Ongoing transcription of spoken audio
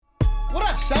What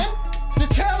up, son? It's the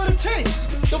Tale of the Tapes.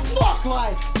 The fuck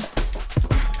life.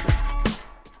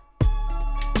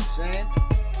 Saying?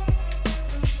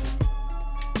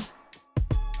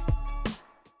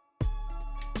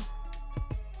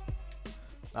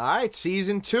 Alright,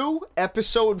 season 2,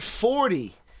 episode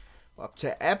 40. Up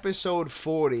to episode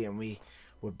 40, and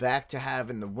we're back to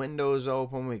having the windows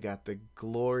open. We got the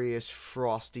glorious,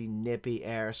 frosty, nippy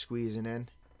air squeezing in.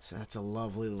 So that's a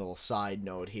lovely little side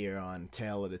note here on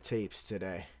Tale of the Tapes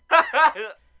today.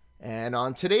 And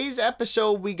on today's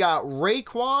episode, we got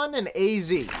Raekwon and AZ.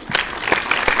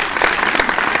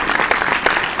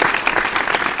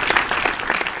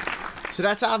 So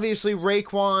that's obviously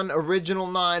Raekwon, Original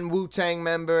 9 Wu-Tang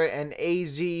member, and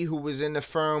AZ, who was in the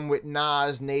firm with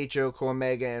Nas, Nacho,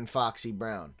 Cormega, and Foxy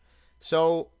Brown.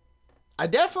 So I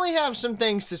definitely have some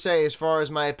things to say as far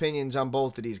as my opinions on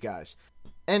both of these guys.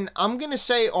 And I'm going to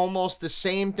say almost the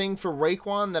same thing for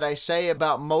Raekwon that I say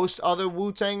about most other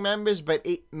Wu-Tang members, but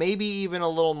maybe even a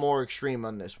little more extreme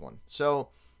on this one. So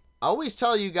I always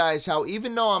tell you guys how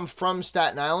even though I'm from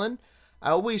Staten Island, I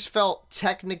always felt,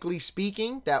 technically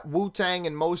speaking, that Wu-Tang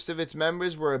and most of its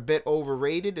members were a bit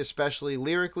overrated, especially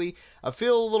lyrically. I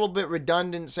feel a little bit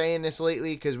redundant saying this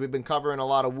lately because we've been covering a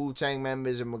lot of Wu-Tang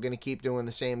members and we're going to keep doing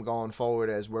the same going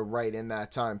forward as we're right in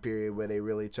that time period where they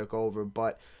really took over.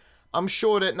 But I'm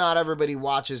sure that not everybody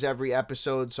watches every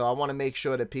episode, so I want to make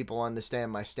sure that people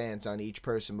understand my stance on each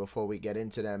person before we get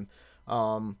into them.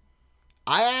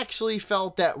 I actually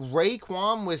felt that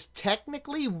Raekwon was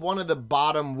technically one of the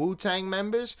bottom Wu-Tang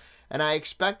members, and I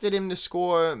expected him to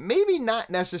score maybe not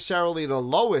necessarily the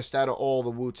lowest out of all the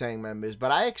Wu-Tang members,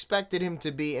 but I expected him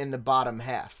to be in the bottom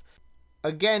half.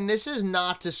 Again, this is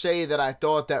not to say that I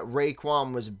thought that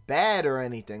Raekwon was bad or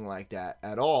anything like that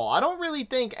at all. I don't really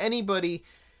think anybody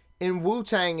in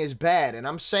Wu-Tang is bad, and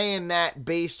I'm saying that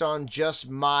based on just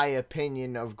my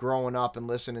opinion of growing up and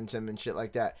listening to him and shit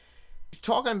like that.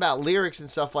 Talking about lyrics and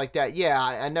stuff like that, yeah,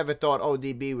 I never thought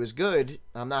ODB was good.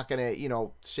 I'm not going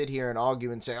to, sit here and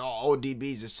argue and say, oh,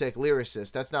 ODB's a sick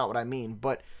lyricist. That's not what I mean.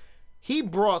 But he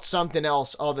brought something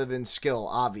else other than skill,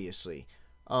 obviously.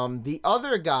 The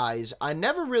other guys, I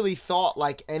never really thought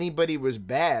like anybody was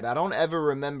bad. I don't ever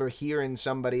remember hearing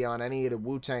somebody on any of the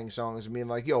Wu-Tang songs being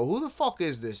like, yo, who the fuck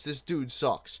is this? This dude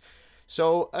sucks.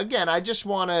 So, again, I just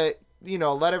want to,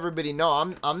 let everybody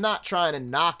know I'm not trying to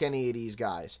knock any of these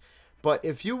guys. But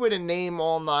if you were to name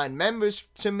all 9 members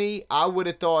to me, I would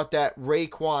have thought that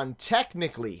Raekwon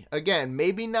technically, again,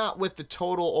 maybe not with the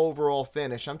total overall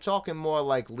finish, I'm talking more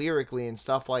like lyrically and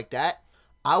stuff like that,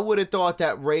 I would have thought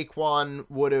that Raekwon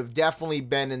would have definitely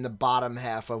been in the bottom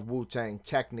half of Wu-Tang,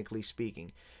 technically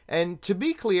speaking. And to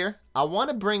be clear, I want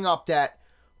to bring up that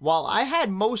while I had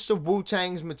most of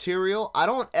Wu-Tang's material, I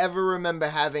don't ever remember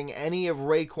having any of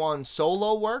Raekwon's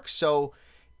solo work, so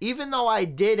even though I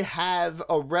did have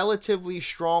a relatively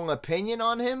strong opinion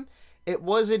on him, it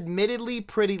was admittedly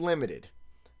pretty limited.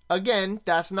 Again,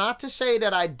 that's not to say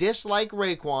that I dislike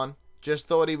Raekwon, just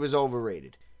thought he was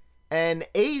overrated. And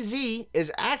AZ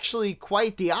is actually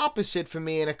quite the opposite for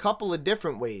me in a couple of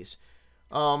different ways.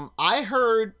 I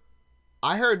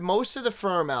heard most of the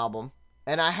Firm album,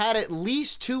 and I had at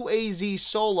least 2 AZ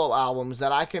solo albums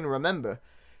that I can remember.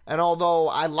 And although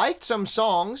I liked some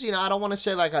songs, I don't want to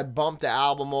say like I bumped the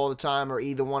album all the time or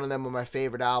either one of them were my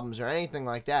favorite albums or anything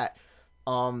like that.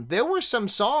 There were some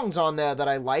songs on there that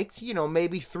I liked,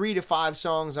 maybe 3 to 5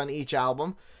 songs on each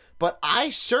album. But I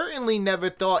certainly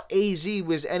never thought AZ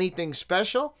was anything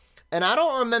special. And I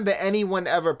don't remember anyone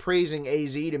ever praising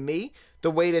AZ to me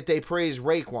the way that they praised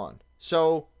Raekwon.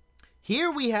 So here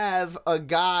we have a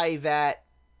guy that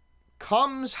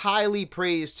comes highly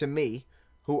praised to me,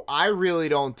 who I really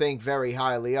don't think very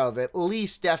highly of, at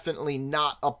least definitely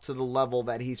not up to the level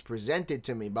that he's presented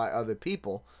to me by other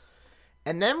people.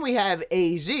 And then we have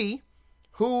AZ,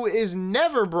 who is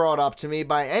never brought up to me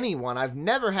by anyone. I've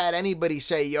never had anybody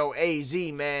say, yo, AZ,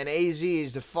 man, AZ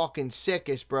is the fucking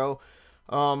sickest, bro.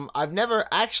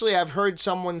 I've heard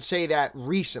someone say that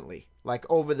recently, like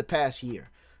over the past year.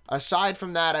 Aside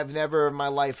from that, I've never in my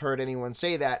life heard anyone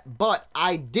say that, but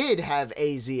I did have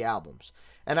AZ albums.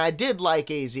 And I did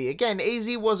like AZ. Again,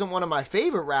 AZ wasn't one of my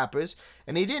favorite rappers,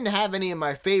 and he didn't have any of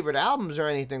my favorite albums or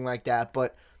anything like that,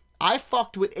 but I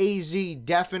fucked with AZ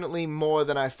definitely more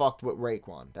than I fucked with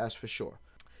Raekwon, that's for sure.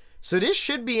 So this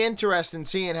should be interesting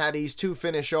seeing how these two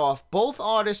finish off. Both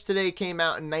artists today came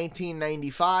out in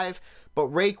 1995,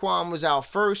 but Raekwon was out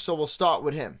first, so we'll start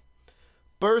with him.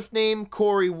 Birth name,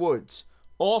 Corey Woods.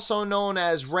 Also known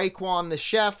as Raekwon the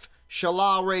Chef,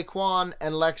 Shalal Raekwon,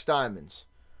 and Lex Diamonds.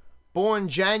 Born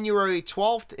January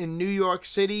 12th in New York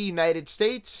City, United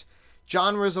States.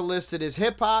 Genres are listed as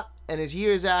hip-hop, and his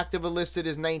years active are listed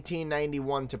as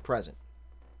 1991 to present.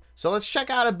 So let's check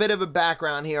out a bit of a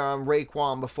background here on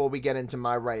Raekwon before we get into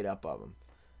my write-up of him.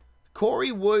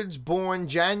 Corey Woods, born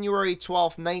January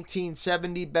 12,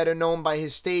 1970, better known by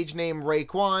his stage name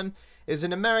Raekwon, is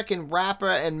an American rapper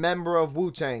and member of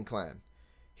Wu-Tang Clan.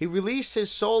 He released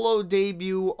his solo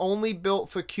debut, Only Built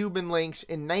for Cuban Links,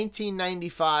 in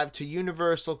 1995 to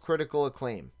universal critical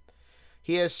acclaim.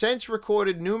 He has since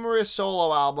recorded numerous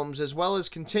solo albums, as well as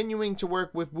continuing to work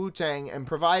with Wu-Tang and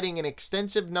providing an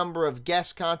extensive number of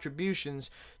guest contributions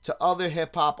to other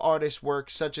hip-hop artists'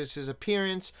 works, such as his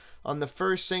appearance on the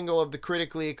first single of the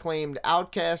critically acclaimed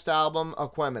Outkast album,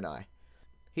 Aquemini.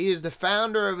 He is the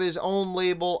founder of his own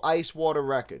label, Ice Water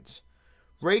Records.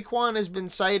 Raekwon has been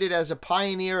cited as a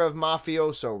pioneer of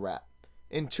mafioso rap.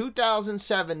 In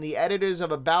 2007, the editors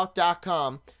of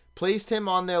About.com placed him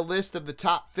on their list of the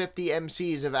top 50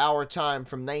 MCs of our time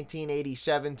from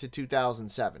 1987 to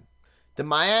 2007. The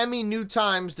Miami New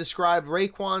Times described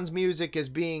Raekwon's music as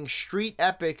being street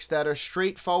epics that are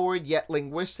straightforward yet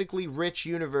linguistically rich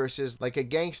universes like a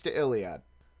Gangsta Iliad.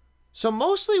 So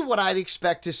mostly what I'd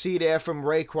expect to see there from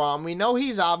Raekwon. We know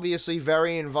he's obviously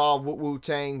very involved with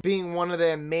Wu-Tang, being one of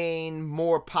their main,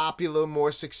 more popular,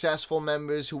 more successful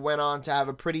members who went on to have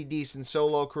a pretty decent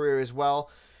solo career as well.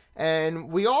 And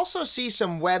we also see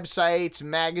some websites,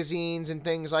 magazines, and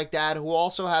things like that who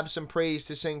also have some praise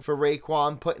to sing for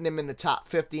Raekwon, putting him in the top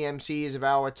 50 MCs of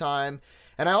our time.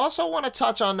 And I also want to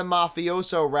touch on the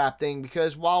mafioso rap thing,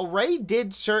 because while Ray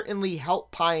did certainly help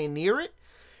pioneer it,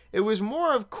 it was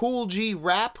more of Kool G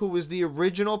Rap who was the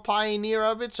original pioneer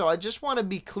of it. So I just want to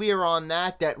be clear on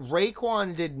that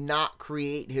Raekwon did not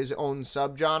create his own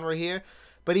subgenre here,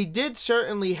 but he did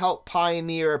certainly help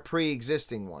pioneer a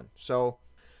pre-existing one. So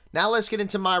now let's get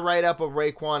into my write-up of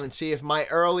Raekwon and see if my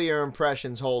earlier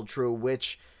impressions hold true,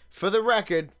 which, for the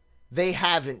record, they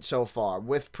haven't so far,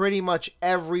 with pretty much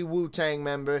every Wu-Tang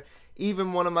member.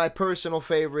 Even one of my personal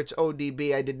favorites,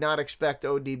 ODB, I did not expect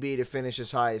ODB to finish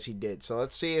as high as he did. So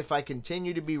let's see if I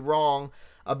continue to be wrong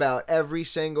about every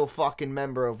single fucking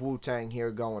member of Wu-Tang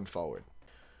here going forward.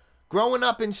 Growing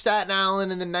up in Staten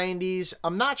Island in the 90s,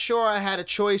 I'm not sure I had a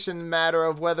choice in the matter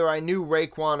of whether I knew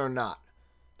Raekwon or not.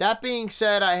 That being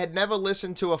said, I had never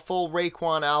listened to a full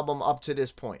Raekwon album up to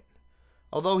this point.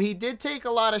 Although he did take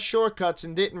a lot of shortcuts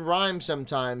and didn't rhyme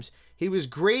sometimes, he was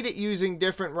great at using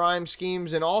different rhyme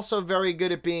schemes and also very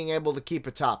good at being able to keep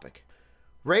a topic.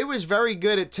 Ray was very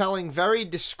good at telling very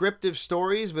descriptive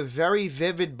stories with very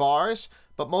vivid bars,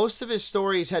 but most of his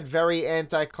stories had very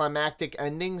anticlimactic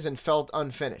endings and felt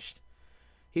unfinished.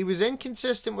 He was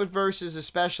inconsistent with verses,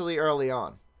 especially early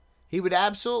on. He would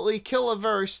absolutely kill a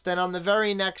verse, then on the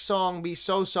very next song be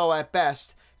so-so at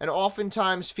best, and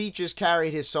oftentimes features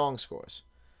carried his song scores.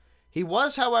 He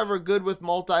was, however, good with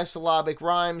multisyllabic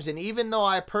rhymes, and even though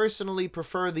I personally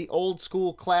prefer the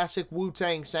old-school classic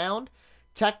Wu-Tang sound,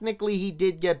 technically he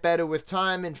did get better with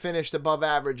time and finished above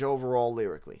average overall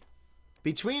lyrically.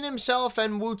 Between himself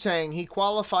and Wu-Tang, he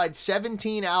qualified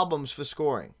 17 albums for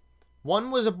scoring.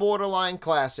 1 was a borderline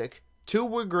classic, 2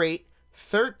 were great,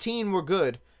 13 were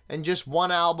good, and just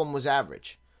 1 album was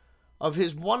average. Of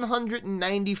his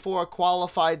 194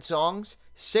 qualified songs,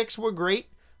 6 were great,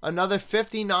 another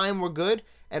 59 were good,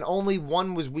 and only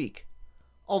 1 was weak.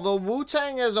 Although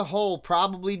Wu-Tang as a whole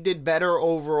probably did better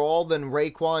overall than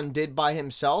Raekwon did by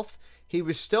himself, he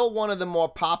was still one of the more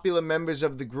popular members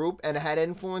of the group and had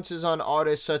influences on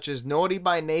artists such as Naughty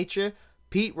by Nature,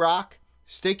 Pete Rock,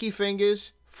 Sticky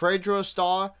Fingers, Fredro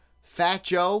Starr, Fat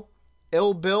Joe,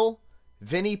 Ill Bill,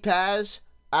 Vinnie Paz,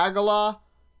 Aguilar,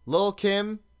 Lil'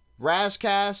 Kim,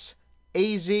 Razcast,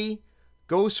 AZ,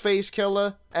 Ghostface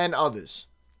Killah, and others.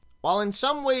 While in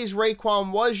some ways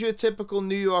Raekwon was your typical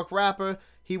New York rapper,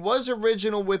 he was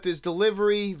original with his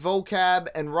delivery, vocab,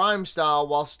 and rhyme style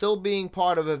while still being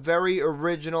part of a very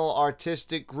original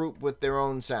artistic group with their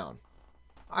own sound.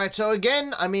 Alright, so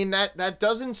again, I mean, that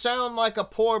doesn't sound like a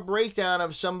poor breakdown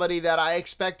of somebody that I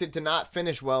expected to not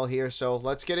finish well here, so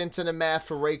let's get into the math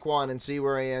for Raekwon and see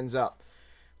where he ends up.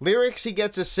 Lyrics, he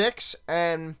gets a 6,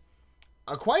 and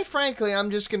quite frankly, I'm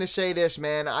just going to say this,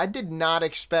 man. I did not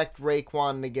expect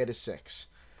Raekwon to get a 6.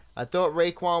 I thought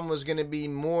Raekwon was going to be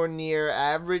more near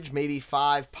average, maybe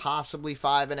 5, possibly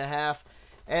 5.5.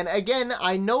 And again,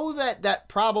 I know that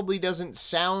probably doesn't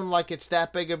sound like it's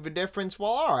that big of a difference.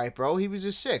 Well, alright, bro, he was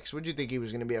a 6. Would you think he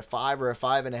was going to be a 5 or a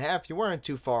 5.5? You weren't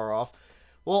too far off.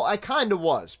 Well, I kind of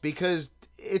was, because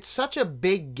it's such a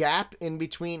big gap in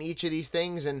between each of these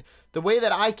things, and the way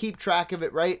that I keep track of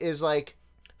it, right, is like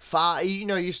 5,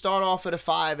 you start off at a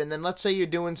 5, and then let's say you're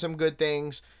doing some good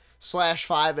things,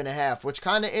 5/5/5, which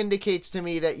kind of indicates to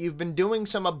me that you've been doing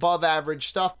some above average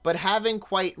stuff, but haven't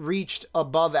quite reached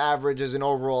above average as an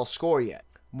overall score yet.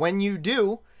 When you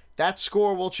do, that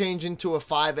score will change into a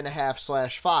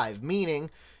 5.5/5,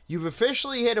 meaning you've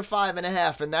officially hit a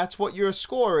 5.5, and that's what your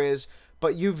score is,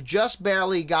 but you've just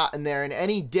barely gotten there, and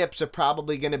any dips are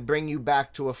probably going to bring you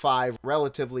back to a 5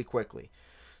 relatively quickly.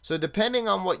 So depending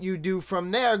on what you do from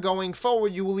there going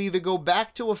forward, you will either go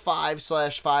back to a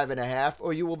 5/5.5,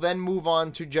 or you will then move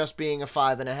on to just being a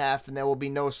 5.5, and there will be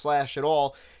no slash at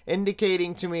all,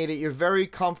 indicating to me that you're very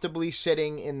comfortably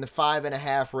sitting in the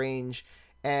 5.5 range,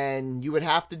 and you would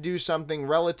have to do something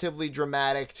relatively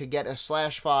dramatic to get a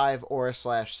 /5 or a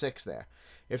 /6 there.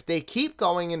 If they keep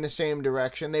going in the same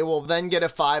direction, they will then get a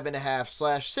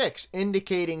 5.5/6,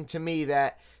 indicating to me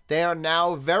that they are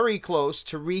now very close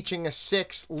to reaching a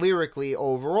 6 lyrically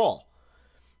overall.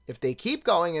 If they keep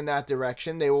going in that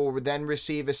direction, they will then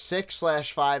receive a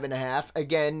 6/5.5,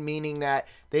 again, meaning that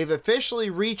they've officially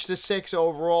reached a 6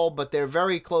 overall, but they're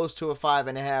very close to a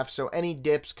 5.5, so any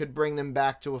dips could bring them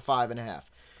back to a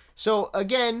 5.5. So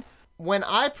again, when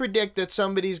I predict that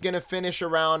somebody's going to finish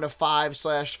around a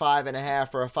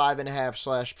 5/5.5 or a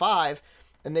 5.5/5,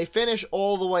 and they finish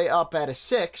all the way up at a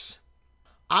 6,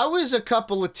 I was a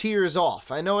couple of tiers off.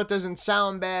 I know it doesn't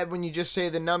sound bad when you just say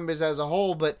the numbers as a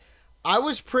whole, but I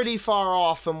was pretty far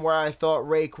off from where I thought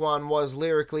Raekwon was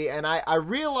lyrically, and I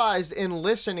realized in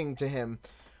listening to him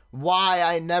why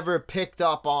I never picked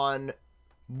up on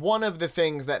one of the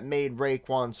things that made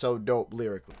Raekwon so dope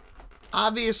lyrically.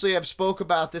 Obviously, I've spoke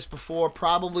about this before,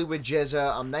 probably with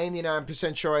Jizza. I'm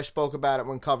 99% sure I spoke about it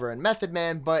when covering Method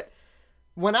Man, but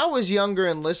when I was younger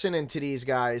and listening to these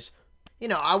guys, you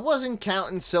know, I wasn't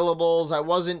counting syllables, I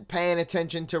wasn't paying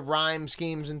attention to rhyme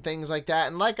schemes and things like that,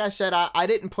 and like I said, I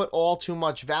didn't put all too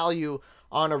much value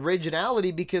on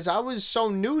originality because I was so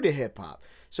new to hip-hop.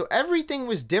 So everything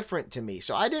was different to me,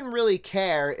 so I didn't really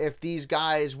care if these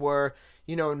guys were,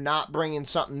 you know, not bringing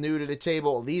something new to the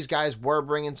table. These guys were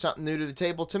bringing something new to the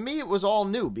table. To me, it was all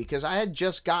new because I had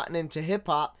just gotten into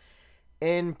hip-hop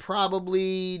in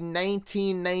probably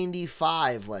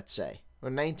 1995, let's say, or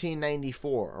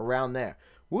 1994, around there.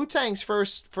 Wu-Tang's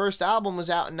first album was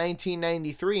out in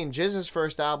 1993, and Jizza's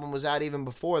first album was out even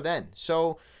before then.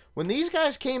 So when these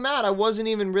guys came out, I wasn't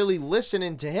even really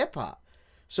listening to hip-hop.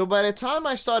 So by the time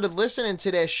I started listening to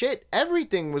their shit,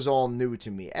 everything was all new to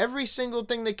me. Every single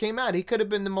thing that came out, he could have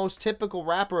been the most typical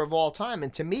rapper of all time,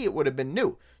 and to me it would have been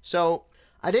new. So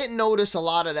I didn't notice a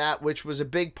lot of that, which was a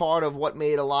big part of what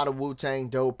made a lot of Wu-Tang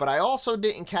dope, but I also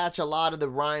didn't catch a lot of the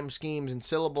rhyme schemes and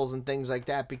syllables and things like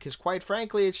that, because quite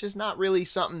frankly, it's just not really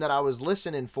something that I was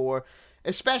listening for,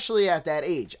 especially at that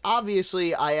age.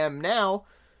 Obviously, I am now,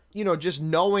 you know, just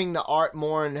knowing the art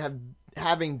more and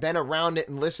having been around it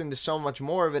and listened to so much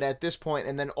more of it at this point,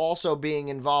 and then also being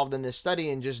involved in this study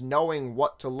and just knowing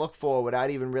what to look for without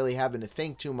even really having to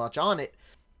think too much on it.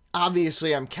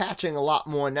 Obviously, I'm catching a lot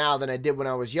more now than I did when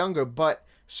I was younger, but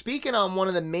speaking on one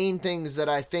of the main things that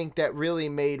I think that really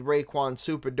made Raekwon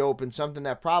super dope and something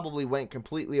that probably went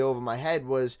completely over my head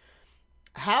was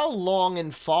how long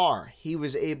and far he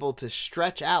was able to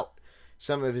stretch out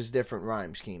some of his different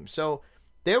rhyme schemes. So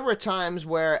there were times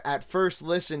where at first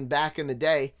listen back in the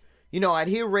day, you know, I'd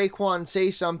hear Raekwon say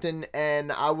something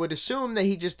and I would assume that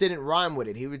he just didn't rhyme with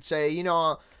it. He would say, you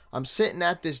know, I'm sitting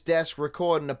at this desk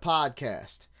recording a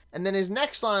podcast. And then his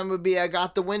next line would be, I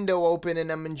got the window open and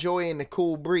I'm enjoying the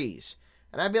cool breeze.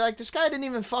 And I'd be like, this guy didn't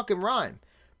even fucking rhyme.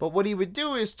 But what he would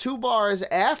do is 2 bars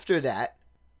after that,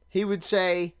 he would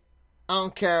say, I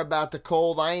don't care about the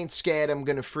cold, I ain't scared I'm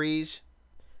gonna freeze.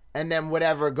 And then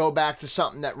whatever, go back to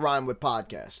something that rhymed with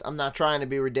podcast. I'm not trying to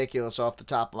be ridiculous off the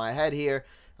top of my head here.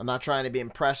 I'm not trying to be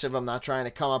impressive. I'm not trying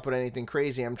to come up with anything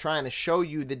crazy. I'm trying to show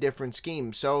you the different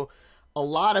schemes. So a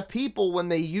lot of people, when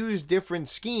they use different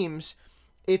schemes,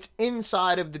 it's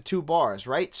inside of the 2 bars,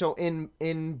 right? So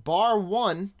in bar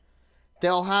 1,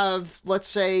 they'll have, let's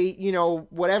say, you know,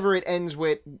 whatever it ends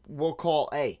with, we'll call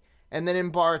A. And then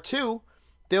in bar 2,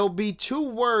 there'll be 2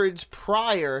 words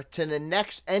prior to the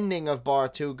next ending of bar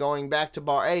 2, going back to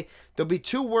bar A. There'll be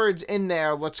 2 words in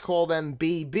there, let's call them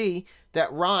BB,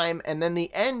 that rhyme, and then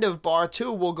the end of bar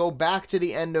 2 will go back to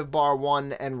the end of bar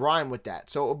 1 and rhyme with that.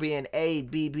 So it will be an A,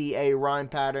 B, B, A rhyme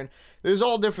pattern. There's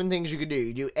all different things you could do.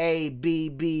 You do A, B,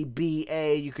 B, B,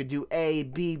 A. You could do A,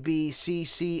 B, B, C,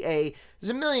 C, A.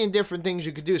 There's a million different things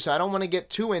you could do, so I don't want to get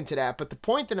too into that. But the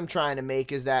point that I'm trying to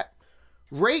make is that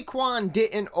Raekwon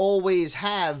didn't always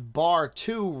have bar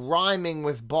 2 rhyming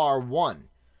with bar 1.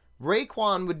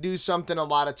 Raekwon would do something a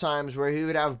lot of times where he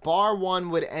would have bar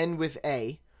 1 would end with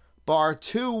A, bar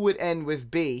 2 would end with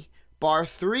B, bar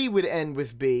 3 would end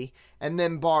with B, and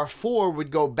then bar 4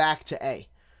 would go back to A.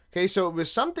 Okay, so it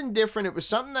was something different. It was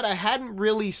something that I hadn't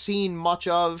really seen much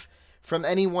of from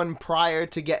anyone prior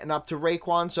to getting up to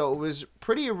Raekwon, so it was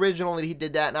pretty original that he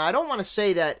did that. Now, I don't want to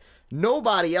say that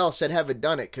nobody else had ever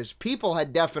done it, because people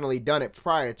had definitely done it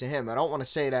prior to him. I don't want to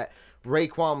say that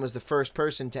Raekwon was the first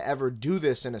person to ever do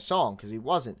this in a song, because he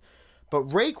wasn't. But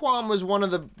Raekwon was one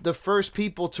of the first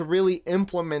people to really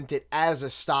implement it as a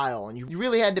style, and you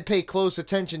really had to pay close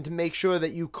attention to make sure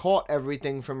that you caught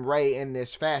everything from Ray in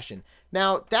this fashion.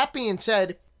 Now, that being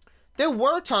said, there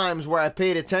were times where I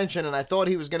paid attention and I thought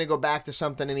he was going to go back to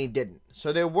something and he didn't.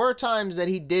 So there were times that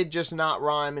he did just not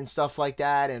rhyme and stuff like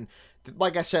that, and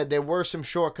like I said, there were some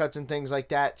shortcuts and things like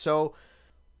that. So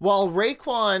while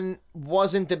Raekwon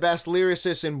wasn't the best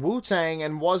lyricist in Wu-Tang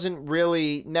and wasn't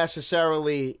really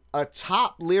necessarily a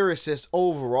top lyricist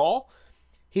overall,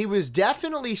 he was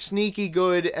definitely sneaky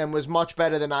good and was much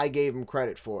better than I gave him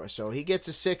credit for. So he gets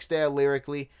a 6 there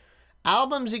lyrically.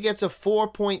 Albums, he gets a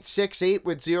 4.68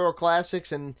 with 0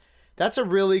 classics, and that's a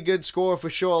really good score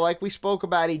for sure. Like we spoke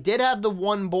about, he did have the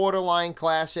one borderline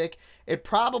classic. It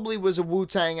probably was a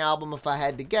Wu-Tang album if I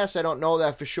had to guess. I don't know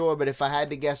that for sure, but if I had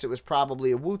to guess, it was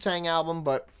probably a Wu-Tang album.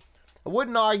 But I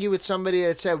wouldn't argue with somebody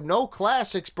that said, no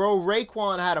classics, bro.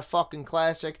 Raekwon had a fucking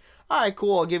classic. All right,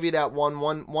 cool, I'll give you that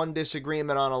one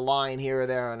disagreement on a line here or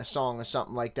there on a song or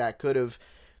something like that. Could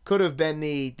have been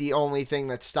the only thing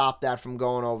that stopped that from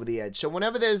going over the edge. So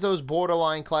whenever there's those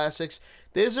borderline classics,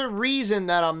 there's a reason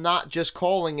that I'm not just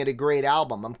calling it a great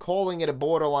album. I'm calling it a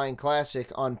borderline classic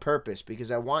on purpose,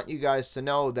 because I want you guys to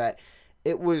know that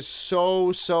it was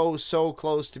so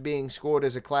close to being scored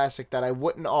as a classic that I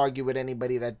wouldn't argue with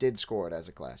anybody that did score it as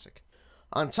a classic.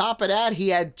 On top of that, he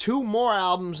had 2 more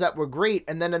albums that were great,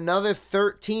 and then another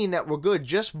 13 that were good.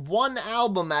 Just one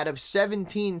album out of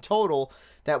 17 total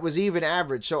that was even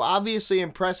average. So obviously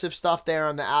impressive stuff there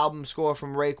on the album score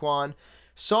from Raekwon.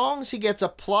 Songs, he gets a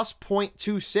plus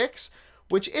 0.26,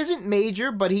 which isn't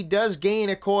major, but he does gain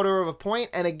a 1/4 of a point.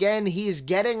 And again, he's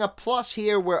getting a plus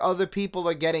here where other people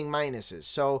are getting minuses.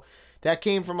 So that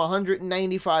came from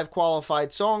 195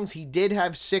 qualified songs. He did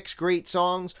have 6 great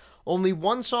songs. Only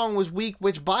 1 song was weak,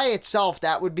 which by itself,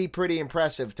 that would be pretty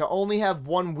impressive. To only have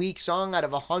 1 weak song out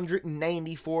of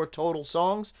 194 total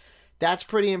songs, that's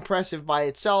pretty impressive by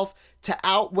itself. To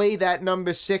outweigh that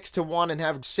number 6-1 and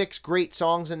have 6 great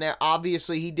songs in there,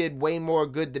 obviously he did way more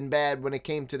good than bad when it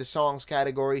came to the songs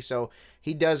category, so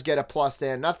he does get a plus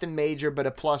there. Nothing major, but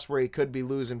a plus where he could be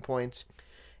losing points.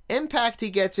 Impact, he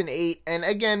gets an 8, and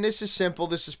again, this is simple,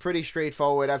 this is pretty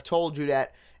straightforward. I've told you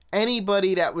that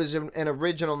anybody that was an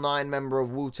original 9 member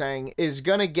of Wu-Tang is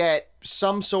going to get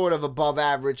some sort of above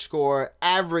average score,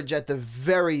 average at the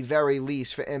very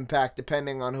least for Impact,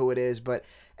 depending on who it is, but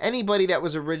anybody that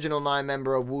was original 9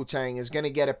 member of Wu-Tang is going to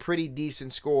get a pretty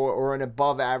decent score or an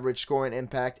above average score in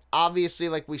Impact. Obviously,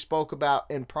 like we spoke about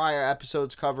in prior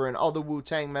episodes covering other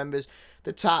Wu-Tang members,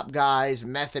 the top guys,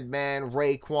 Method Man,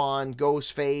 Raekwon,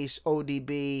 Ghostface,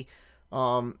 ODB,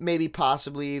 maybe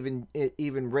possibly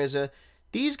even RZA.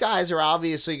 These guys are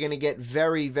obviously going to get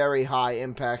very high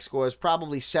impact scores,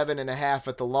 probably 7.5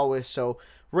 at the lowest, so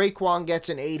Raekwon gets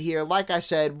an 8 here. Like I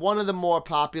said, one of the more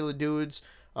popular dudes,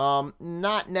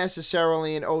 not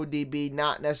necessarily an ODB,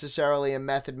 not necessarily a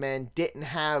Method Man, didn't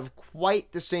have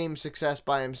quite the same success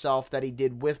by himself that he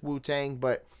did with Wu-Tang,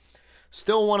 but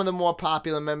still one of the more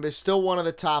popular members, still one of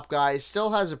the top guys, still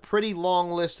has a pretty long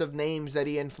list of names that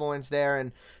he influenced there,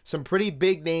 and some pretty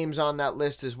big names on that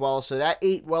list as well, so that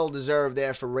 8 well-deserved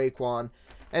there for Raekwon.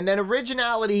 And then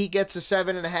originality, he gets a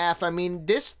 7.5. I mean,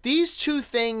 these 2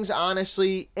 things,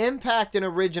 honestly, impact and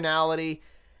originality,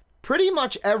 pretty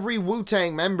much every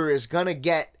Wu-Tang member is going to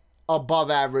get above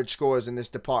average scores in this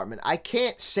department. I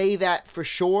can't say that for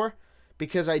sure,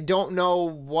 because I don't know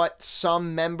what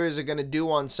some members are going to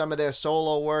do on some of their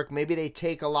solo work. Maybe they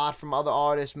take a lot from other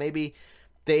artists. Maybe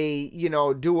they,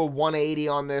 do a 180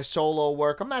 on their solo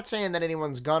work. I'm not saying that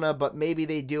anyone's gonna, but maybe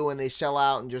they do and they sell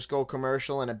out and just go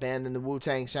commercial and abandon the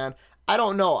Wu-Tang sound. I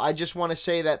don't know. I just want to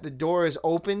say that the door is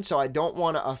open, so I don't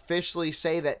want to officially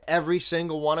say that every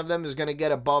single one of them is going to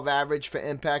get above average for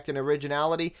impact and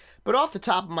originality. But off the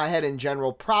top of my head in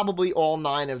general, probably all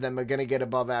 9 of them are going to get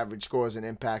above average scores in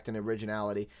impact and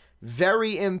originality.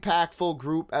 Very impactful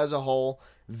group as a whole.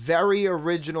 Very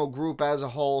original group as a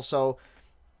whole. So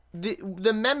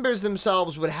the members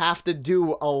themselves would have to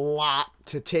do a lot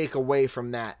to take away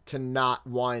from that to not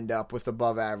wind up with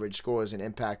above average scores in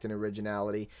impact and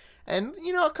originality. And,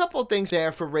 a couple of things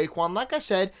there for Raekwon. Like I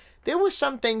said, there were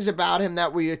some things about him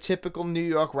that were your typical New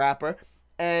York rapper.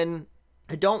 And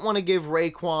I don't want to give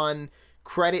Raekwon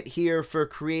credit here for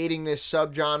creating this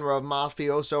subgenre of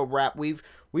mafioso rap.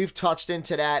 We've touched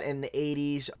into that in the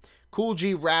 80s. Kool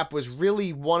G Rap was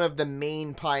really one of the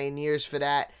main pioneers for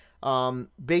that.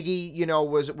 Biggie,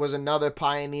 was another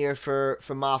pioneer for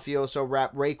mafioso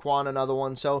rap. Raekwon, another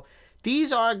one. So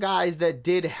these are guys that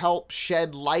did help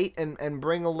shed light and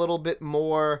bring a little bit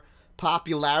more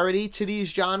popularity to these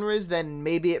genres than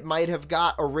maybe it might have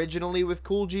got originally with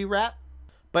Kool G Rap.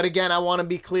 But again, I want to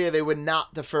be clear, they were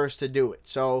not the first to do it.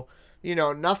 So,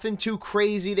 nothing too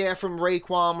crazy there from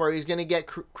Raekwon where he's going to get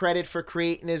credit for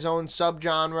creating his own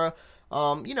subgenre.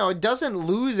 It doesn't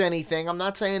lose anything. I'm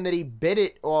not saying that he bit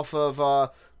it off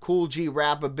of Kool G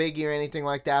Rap or Biggie or anything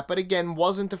like that. But again,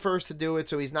 wasn't the first to do it,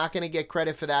 so he's not going to get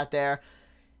credit for that there.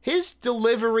 His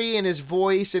delivery and his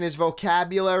voice and his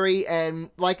vocabulary, and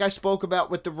like I spoke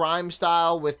about with the rhyme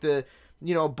style, with the,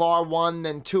 bar 1,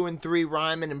 then 2 and 3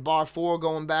 rhyming, and bar 4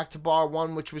 going back to bar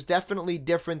 1, which was definitely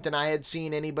different than I had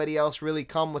seen anybody else really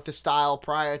come with the style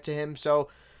prior to him. So,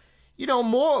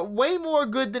 way more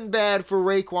good than bad for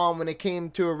Raekwon when it came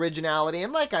to originality.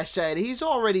 And like I said, he's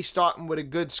already starting with a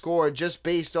good score just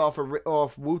based off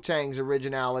Wu-Tang's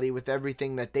originality with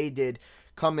everything that they did,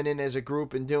 coming in as a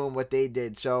group and doing what they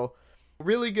did. So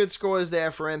really good scores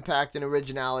there for impact and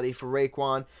originality for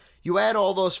Raekwon. You add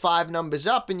all those 5 numbers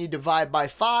up and you divide by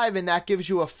 5, and that gives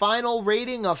you a final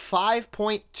rating of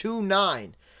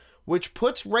 5.29, which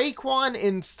puts Raekwon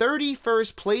in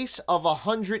 31st place of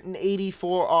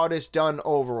 184 artists done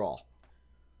overall.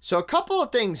 So a couple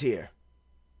of things here.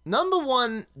 Number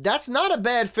one, that's not a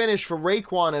bad finish for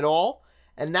Raekwon at all.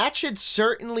 And that should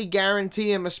certainly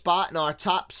guarantee him a spot in our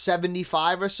top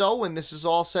 75 or so when this is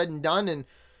all said and done. And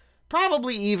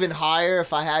probably even higher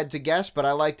if I had to guess, but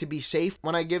I like to be safe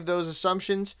when I give those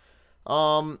assumptions.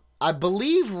 I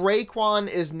believe Raekwon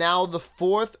is now the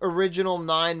 4th original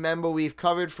 9 member we've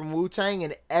covered from Wu-Tang,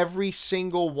 and every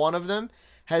single one of them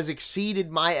has exceeded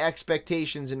my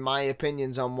expectations and my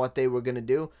opinions on what they were going to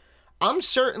do. I'm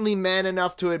certainly man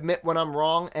enough to admit when I'm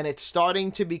wrong, and it's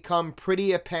starting to become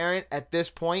pretty apparent at this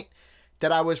point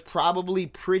that I was probably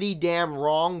pretty damn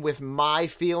wrong with my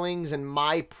feelings and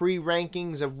my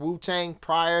pre-rankings of Wu-Tang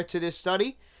prior to this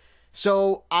study.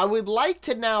 So I would like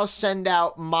to now send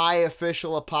out my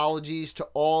official apologies to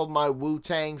all my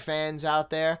Wu-Tang fans out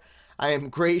there. I am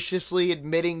graciously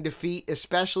admitting defeat,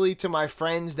 especially to my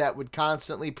friends that would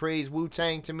constantly praise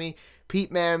Wu-Tang to me.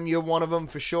 Pete, man, you're one of them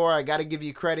for sure. I got to give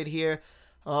you credit here.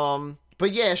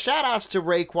 But yeah, shout-outs to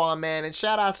Raekwon, man, and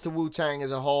shout-outs to Wu-Tang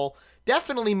as a whole.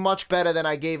 Definitely much better than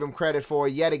I gave him credit for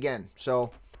yet again. So,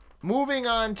 moving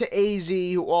on to AZ,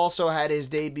 who also had his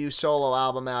debut solo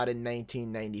album out in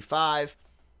 1995.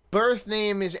 Birth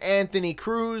name is Anthony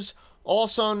Cruz,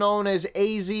 also known as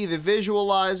AZ the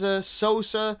Visualizer,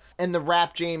 Sosa, and the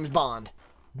Rap James Bond.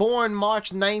 Born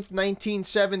March 9th,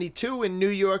 1972 in New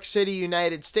York City,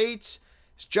 United States.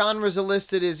 His genres are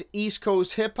listed as East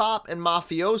Coast hip-hop and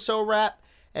mafioso rap,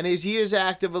 and his years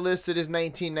active are listed as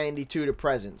 1992 to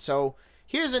present. So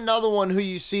here's another one who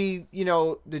you see,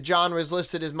 the genres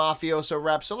listed as mafioso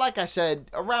rap. So like I said,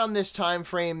 around this time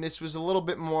frame, this was a little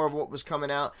bit more of what was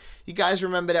coming out. You guys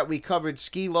remember that we covered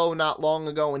Skee-Lo not long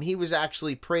ago, and he was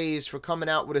actually praised for coming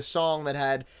out with a song that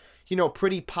had,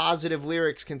 pretty positive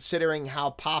lyrics considering how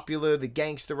popular the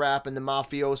gangster rap and the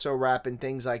mafioso rap and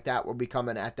things like that were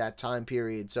becoming at that time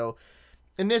period. So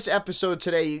in this episode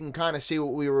today, you can kind of see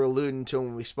what we were alluding to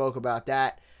when we spoke about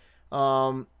that.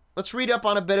 Let's read up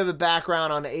on a bit of a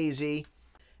background on AZ.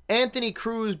 Anthony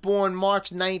Cruz, born March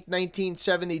 9th,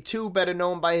 1972, better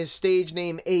known by his stage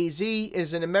name AZ,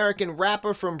 is an American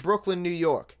rapper from Brooklyn, New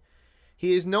York.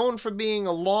 He is known for being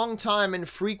a long-time and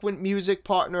frequent music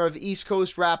partner of East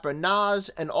Coast rapper Nas,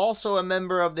 and also a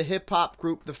member of the hip-hop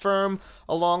group The Firm,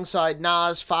 alongside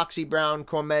Nas, Foxy Brown,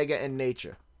 Cormega, and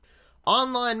Nature.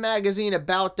 Online magazine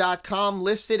About.com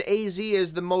listed AZ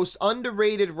as the most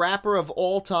underrated rapper of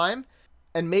all time,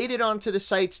 and made it onto the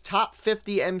site's top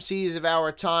 50 MCs of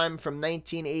our time from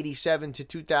 1987 to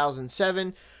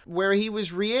 2007, where he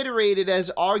was reiterated as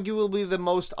arguably the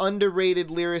most underrated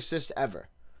lyricist ever.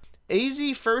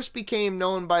 AZ first became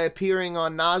known by appearing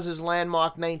on Nas's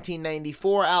landmark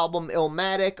 1994 album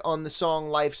Illmatic on the song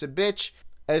Life's a Bitch,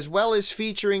 as well as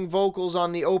featuring vocals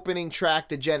on the opening track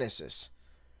The Genesis.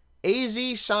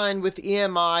 AZ signed with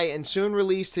EMI and soon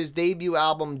released his debut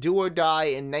album Do or Die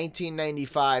in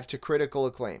 1995 to critical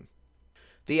acclaim.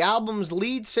 The album's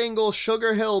lead single,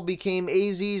 Sugar Hill, became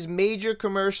AZ's major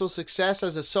commercial success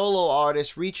as a solo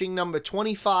artist, reaching number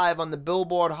 25 on the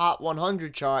Billboard Hot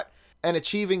 100 chart and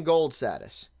achieving gold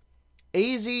status.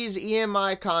 AZ's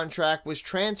EMI contract was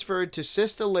transferred to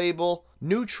sister label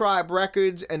New Tribe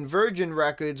Records and Virgin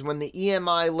Records when the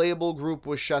EMI label group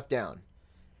was shut down.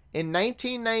 In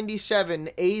 1997,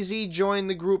 AZ joined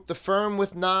the group The Firm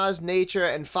with Nas, Nature,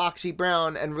 and Foxy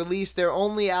Brown and released their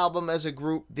only album as a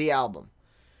group, The Album.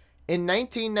 In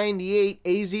 1998,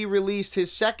 AZ released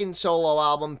his second solo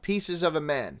album, Pieces of a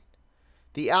Man.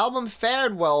 The album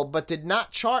fared well, but did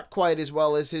not chart quite as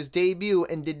well as his debut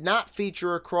and did not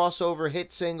feature a crossover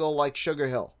hit single like Sugar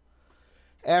Hill.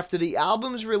 After the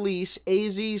album's release,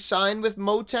 AZ signed with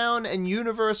Motown and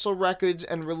Universal Records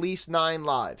and released 9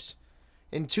 lives.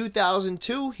 In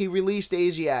 2002, he released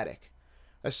Asiatic.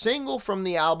 A single from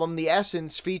the album, The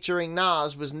Essence, featuring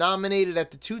Nas, was nominated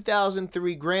at the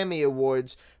 2003 Grammy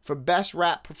Awards for Best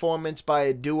Rap Performance by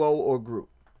a Duo or Group.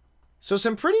 So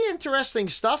some pretty interesting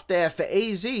stuff there for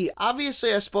AZ.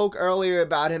 Obviously, I spoke earlier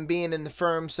about him being in The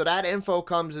Firm, so that info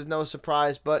comes as no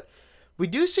surprise, but we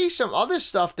do see some other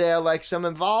stuff there, like some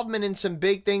involvement in some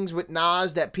big things with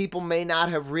Nas that people may not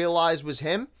have realized was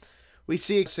him. We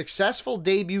see a successful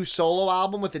debut solo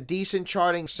album with a decent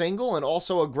charting single and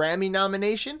also a Grammy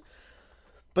nomination.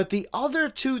 But the other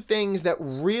two things that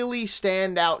really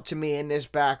stand out to me in this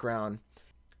background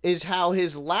is how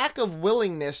his lack of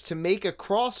willingness to make a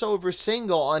crossover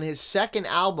single on his second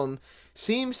album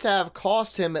seems to have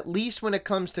cost him, at least when it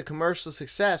comes to commercial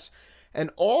success, and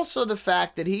also the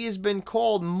fact that he has been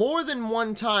called more than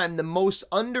one time the most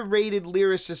underrated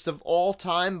lyricist of all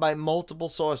time by multiple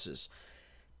sources.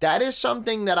 That is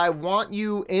something that I want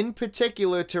you in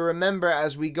particular to remember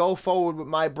as we go forward with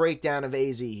my breakdown of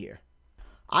AZ here.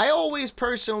 I always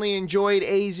personally enjoyed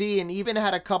AZ and even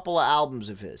had a couple of albums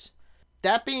of his.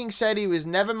 That being said, he was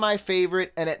never my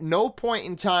favorite, and at no point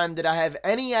in time did I have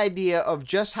any idea of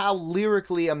just how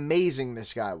lyrically amazing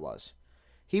this guy was.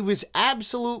 He was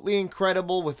absolutely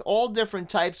incredible with all different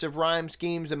types of rhyme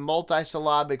schemes and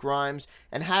multisyllabic rhymes,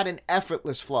 and had an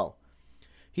effortless flow.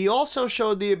 He also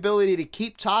showed the ability to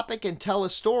keep topic and tell a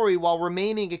story while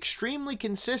remaining extremely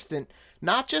consistent,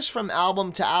 not just from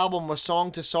album to album or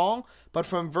song to song, but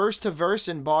from verse to verse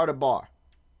and bar to bar.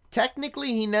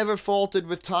 Technically, he never faltered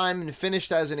with time and finished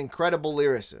as an incredible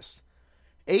lyricist.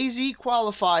 AZ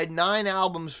qualified 9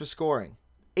 albums for scoring,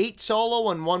 8 solo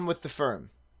and 1 with The Firm.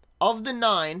 Of the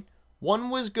 9, 1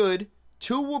 was good,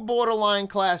 2 were borderline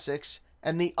classics,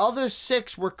 and the other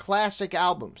 6 were classic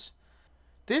albums.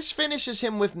 This finishes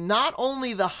him with not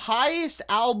only the highest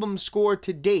album score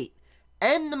to date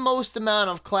and the most amount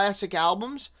of classic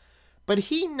albums, but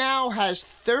he now has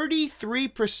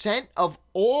 33% of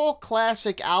all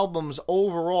classic albums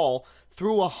overall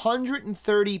through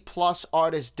 130 plus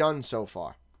artists done so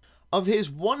far. Of his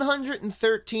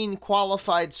 113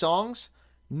 qualified songs,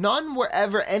 none were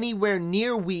ever anywhere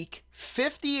near weak,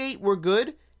 58 were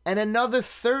good, and another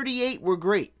 38 were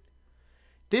great.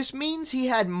 This means he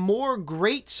had more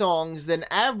great songs than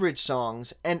average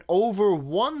songs, and over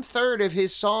 1/3 of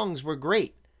his songs were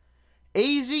great.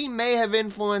 AZ may have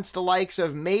influenced the likes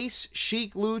of Mace,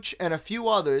 Sheek Louch, and a few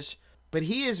others, but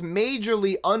he is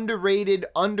majorly underrated,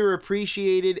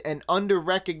 underappreciated, and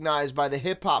underrecognized by the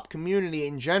hip-hop community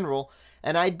in general,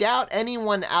 and I doubt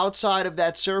anyone outside of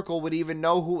that circle would even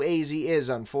know who AZ is,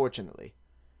 unfortunately.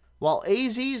 While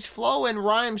AZ's flow and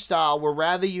rhyme style were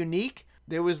rather unique,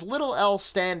 there was little else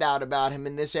standout about him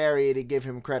in this area to give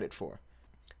him credit for.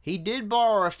 He did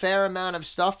borrow a fair amount of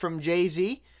stuff from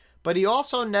Jay-Z, but he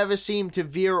also never seemed to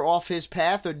veer off his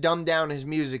path or dumb down his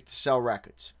music to sell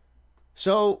records.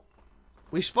 So,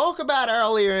 we spoke about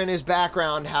earlier in his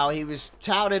background how he was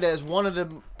touted as one of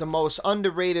the most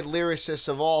underrated lyricists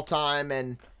of all time,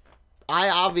 and I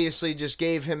obviously just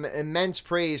gave him immense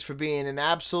praise for being an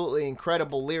absolutely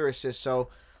incredible lyricist, so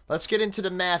let's get into the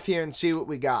math here and see what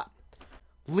we got.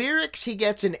 Lyrics, he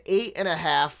gets an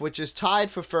 8.5, which is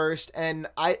tied for first, and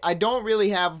I don't really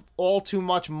have all too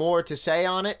much more to say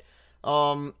on it.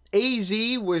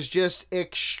 AZ was just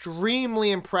extremely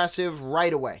impressive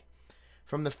right away.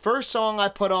 From the first song I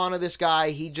put on of this guy,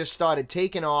 he just started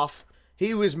taking off.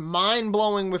 He was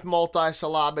mind-blowing with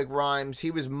multisyllabic rhymes.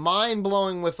 He was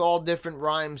mind-blowing with all different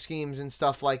rhyme schemes and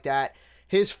stuff like that.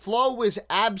 His flow was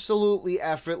absolutely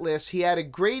effortless. He had a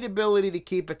great ability to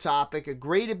keep a topic, a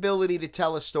great ability to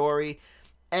tell a story,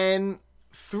 and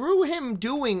through him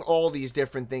doing all these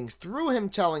different things, through him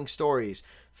telling stories,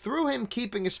 through him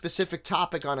keeping a specific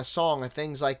topic on a song or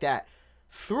things like that,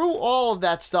 through all of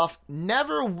that stuff,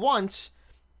 never once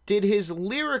did his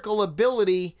lyrical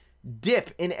ability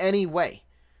dip in any way.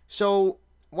 So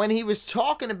when he was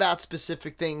talking about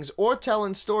specific things or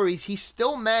telling stories, he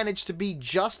still managed to be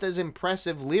just as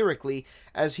impressive lyrically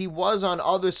as he was on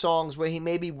other songs where he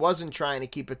maybe wasn't trying to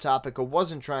keep a topic or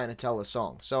wasn't trying to tell a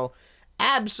song. So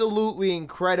absolutely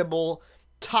incredible,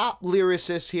 top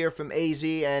lyricist here from AZ.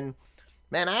 And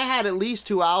man, I had at least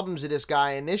 2 albums of this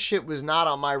guy, and this shit was not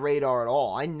on my radar at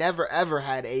all. I never ever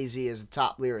had AZ as a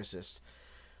top lyricist.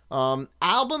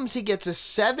 Albums, he gets a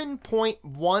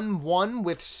 7.11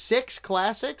 with 6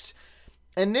 classics,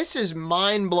 and this is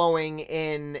mind-blowing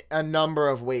in a number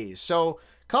of ways. So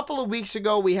a couple of weeks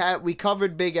ago we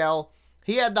covered Big L.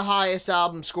 He had the highest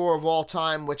album score of all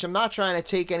time, which I'm not trying to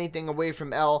take anything away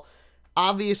from L.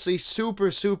 Obviously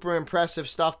super impressive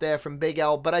stuff there from Big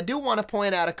L, but I do want to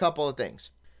point out a couple of things.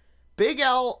 Big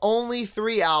L, only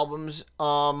 3 albums.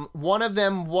 One of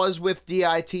them was with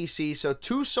DITC, so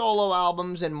 2 solo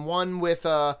albums and 1 with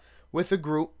a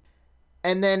group.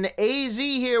 And then AZ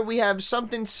here, we have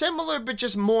something similar, but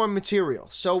just more material.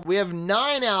 So we have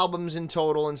 9 albums in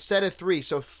total instead of 3.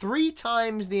 So 3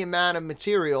 times the amount of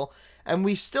material, and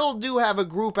we still do have a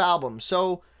group album.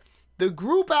 So the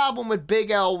group album with Big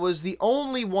L was the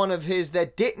only one of his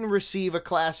that didn't receive a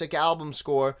classic album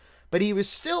score, but he was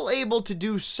still able to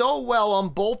do so well on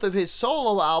both of his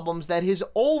solo albums that his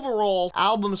overall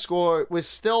album score was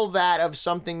still that of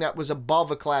something that was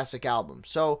above a classic album.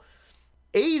 So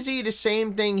AZ, the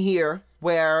same thing here,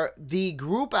 where the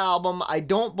group album I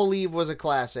don't believe was a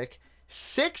classic.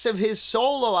 6 of his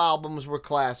solo albums were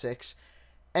classics,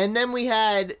 and then we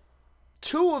had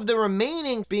 2 of the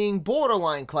remaining being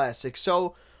borderline classics.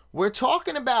 So we're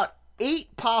talking about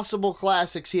 8 possible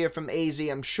classics here from AZ.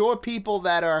 I'm sure people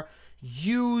that are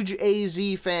huge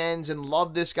AZ fans and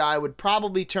love this guy would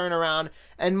probably turn around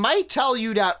and might tell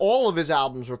you that all of his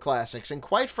albums were classics. And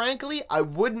quite frankly, I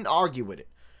wouldn't argue with it.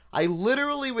 I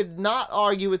literally would not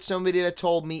argue with somebody that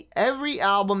told me every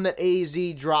album that AZ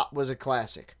dropped was a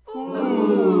classic.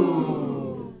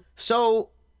 Ooh. So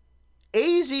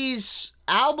AZ's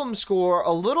album score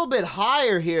a little bit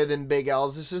higher here than Big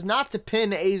L's. This is not to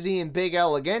pin AZ and Big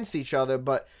L against each other,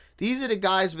 but these are the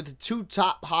guys with the 2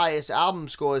 top highest album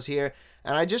scores here.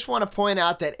 And I just want to point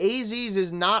out that AZ's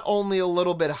is not only a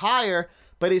little bit higher,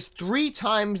 but is 3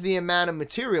 times the amount of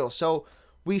material. So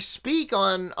we speak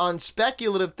on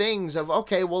speculative things of,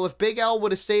 okay, well, if Big L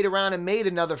would have stayed around and made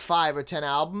another 5 or 10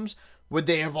 albums, would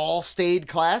they have all stayed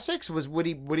classics? Would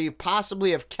he possibly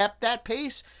have kept that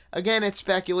pace? Again, it's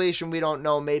speculation. We don't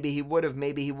know. Maybe he would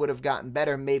have gotten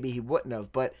better. Maybe he wouldn't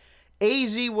have. But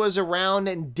AZ was around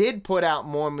and did put out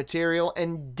more material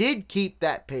and did keep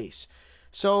that pace.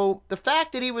 So the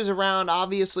fact that he was around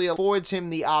obviously affords him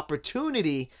the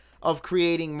opportunity of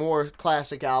creating more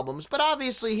classic albums, but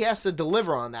obviously he has to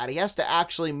deliver on that. He has to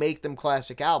actually make them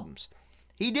classic albums.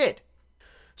 He did.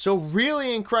 So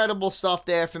really incredible stuff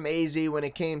there from AZ when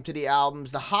it came to the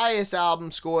albums. The highest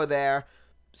album score there,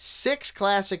 6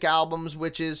 classic albums,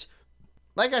 which is,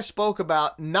 like I spoke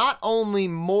about, not only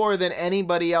more than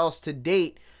anybody else to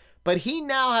date, but he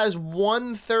now has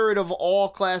 1/3 of all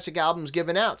classic albums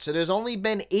given out. So there's only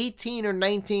been 18 or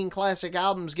 19 classic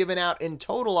albums given out in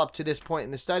total up to this point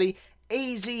in the study.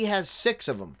 AZ has 6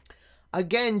 of them.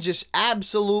 Again, just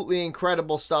absolutely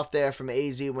incredible stuff there from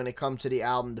AZ when it comes to the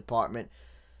album department.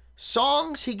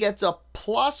 Songs, he gets a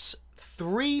plus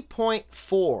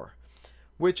 3.4,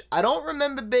 which I don't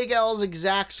remember Big L's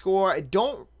exact score. I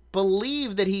don't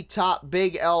believe that he topped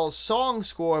Big L's song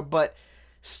score, but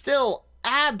still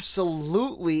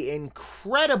absolutely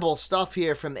incredible stuff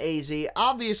here from AZ.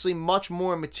 Obviously much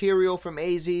more material from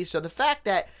AZ, so the fact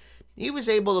that he was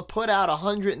able to put out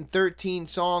 113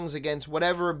 songs against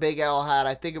whatever Big L had,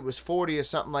 I think it was 40 or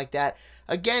something like that.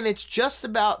 Again, it's just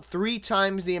about 3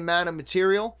 times the amount of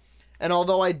material, and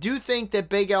although I do think that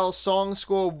Big L's song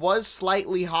score was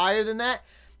slightly higher than that,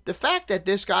 the fact that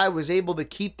this guy was able to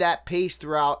keep that pace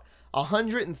throughout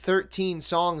 113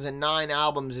 songs and 9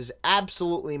 albums is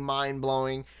absolutely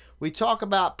mind-blowing. We talk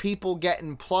about people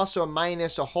getting plus or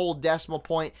minus a whole decimal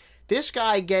point. This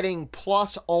guy getting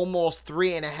plus almost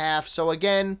 3.5. So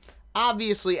again,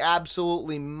 obviously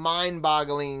absolutely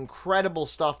mind-boggling, incredible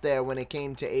stuff there when it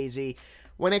came to AZ.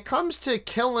 When it comes to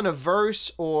killing a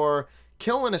verse or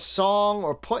killing a song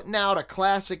or putting out a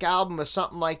classic album or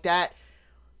something like that,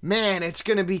 man, it's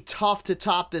going to be tough to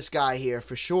top this guy here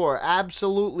for sure.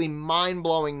 Absolutely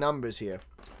mind-blowing numbers here.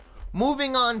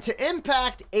 Moving on to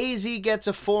impact, AZ gets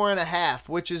a 4.5,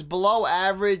 which is below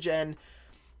average, and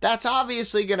that's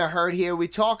obviously going to hurt here. We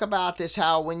talk about this,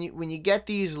 how when you get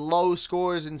these low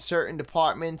scores in certain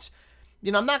departments,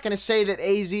 I'm not going to say that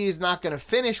AZ is not going to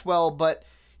finish well, but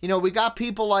We got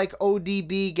people like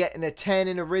ODB getting a 10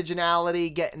 in originality,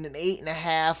 getting an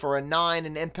 8.5 or a 9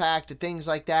 in impact and things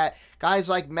like that. Guys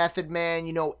like Method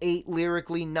Man, 8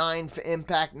 lyrically, 9 for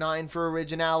impact, 9 for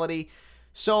originality.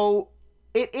 So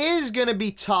it is going to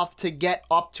be tough to get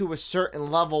up to a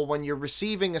certain level when you're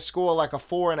receiving a score like a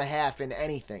 4.5 in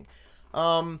anything.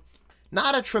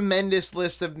 Not a tremendous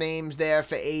list of names there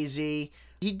for AZ. He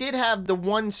did have the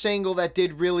one single that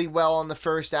did really well on the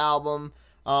first album.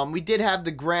 We did have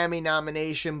the Grammy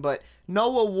nomination, but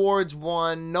no awards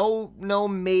won, no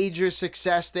major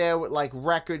success there with like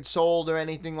records sold or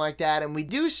anything like that. And we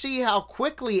do see how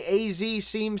quickly AZ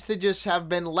seems to just have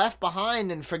been left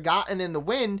behind and forgotten in the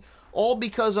wind, all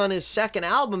because on his second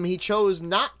album he chose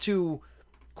not to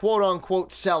quote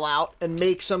unquote sell out and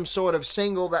make some sort of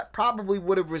single that probably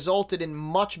would have resulted in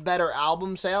much better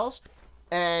album sales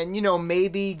and,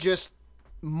 maybe just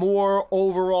more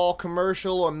overall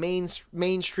commercial or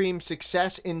mainstream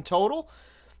success in total.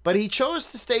 But he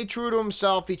chose to stay true to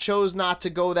himself. He chose not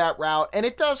to go that route, and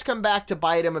it does come back to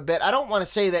bite him a bit. I don't want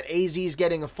to say that AZ's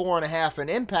getting a 4.5 in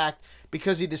impact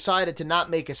because he decided to not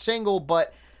make a single,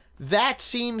 but that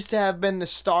seems to have been the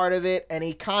start of it, and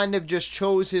he kind of just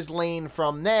chose his lane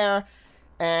from there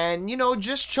and,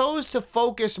 just chose to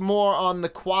focus more on the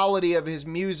quality of his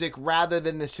music rather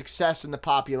than the success and the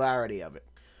popularity of it.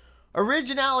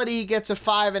 Originality, he gets a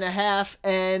 5.5,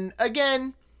 and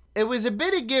again, it was a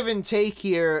bit of give and take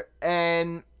here,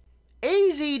 and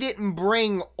AZ didn't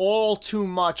bring all too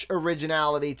much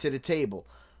originality to the table.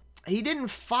 He didn't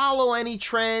follow any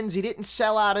trends, he didn't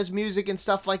sell out his music and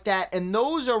stuff like that, and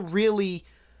those are really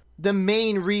the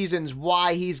main reasons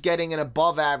why he's getting an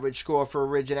above average score for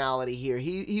originality here.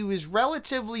 He was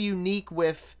relatively unique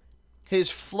with his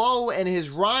flow and his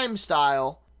rhyme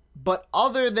style, but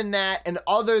other than that, and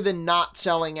other than not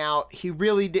selling out, he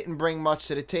really didn't bring much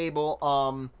to the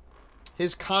table.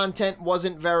 His content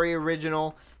wasn't very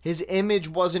original. His image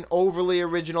wasn't overly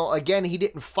original. Again, he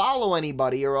didn't follow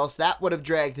anybody, or else that would have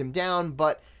dragged him down,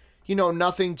 but,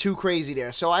 nothing too crazy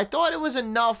there. So I thought it was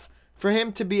enough for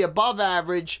him to be above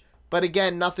average, but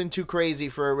again, nothing too crazy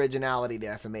for originality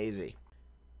there from AZ.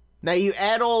 Now you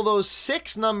add all those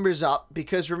 6 numbers up,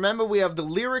 because remember we have the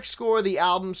lyric score, the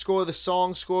album score, the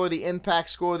song score, the impact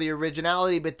score, the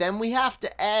originality, but then we have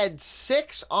to add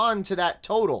 6 on to that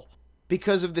total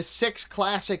because of the 6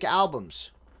 classic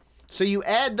albums. So you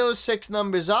add those 6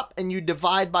 numbers up and you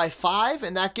divide by 5,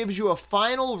 and that gives you a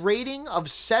final rating of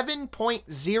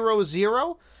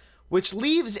 7.00, which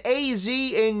leaves AZ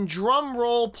in, drum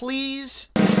roll please,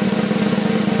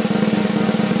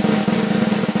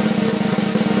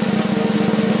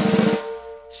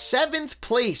 7th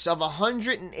place of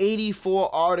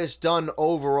 184 artists done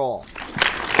overall.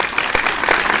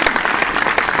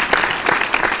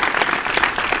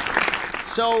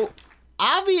 So,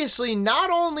 obviously, not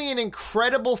only an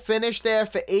incredible finish there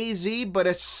for AZ, but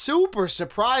a super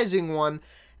surprising one,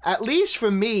 at least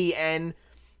for me, and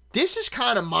this is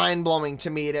kind of mind-blowing to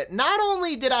me that not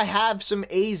only did I have some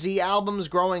AZ albums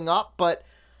growing up, but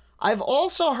I've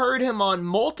also heard him on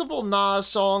multiple Nas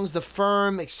songs, The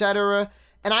Firm, etc.,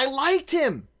 and I liked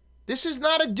him. This is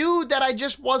not a dude that I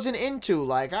just wasn't into.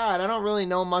 Like, all right, I don't really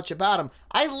know much about him.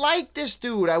 I like this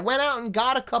dude. I went out and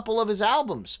got a couple of his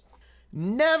albums.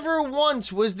 Never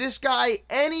once was this guy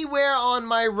anywhere on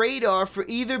my radar for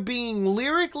either being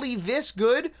lyrically this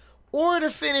good or to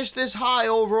finish this high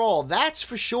overall. That's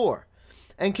for sure.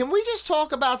 And can we just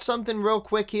talk about something real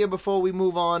quick here before we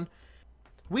move on?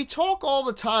 We talk all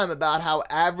the time about how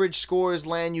average scores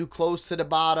land you close to the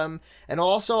bottom, and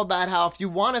also about how if you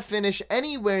want to finish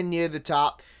anywhere near the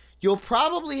top, you'll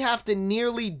probably have to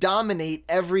nearly dominate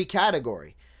every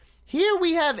category. Here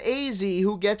we have AZ,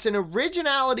 who gets an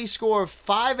originality score of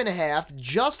 5.5,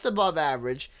 just above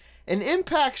average, an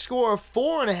impact score of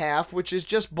 4.5, which is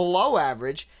just below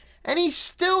average, and he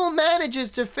still manages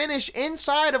to finish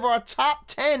inside of our top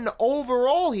 10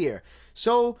 overall here.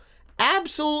 So,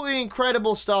 absolutely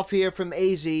incredible stuff here from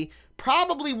AZ,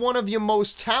 probably one of your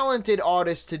most talented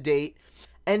artists to date,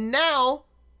 and now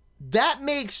that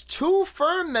makes 2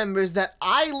 Firm members that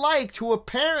I liked who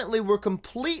apparently were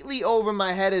completely over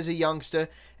my head as a youngster,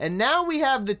 and now we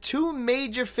have the 2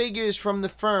 major figures from the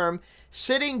Firm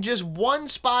sitting just 1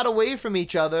 spot away from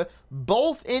each other,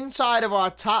 both inside of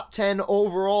our top 10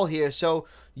 overall here. So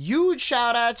huge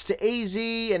shout outs to AZ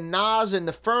and Nas and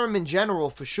the Firm in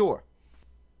general for sure.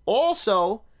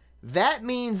 Also, that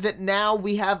means that now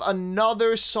we have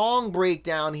another song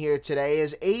breakdown here today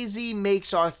as AZ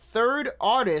makes our 3rd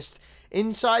artist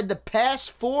inside the past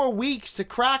 4 weeks to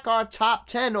crack our top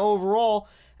 10 overall.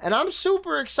 And I'm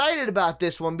super excited about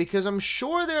this one because I'm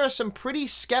sure there are some pretty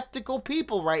skeptical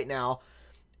people right now.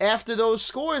 after those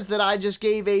scores that I just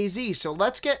gave AZ. So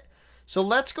let's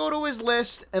go to his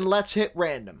list and let's hit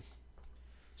random.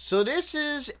 So this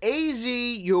is AZ,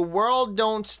 Your World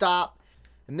Don't Stop,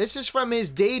 and this is from his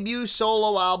debut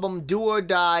solo album, Do or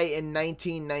Die, in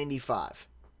 1995.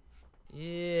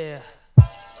 Yeah,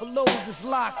 for those that's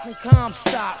locked in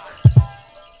Comstock,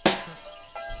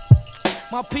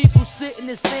 my people sitting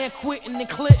in San Quentin and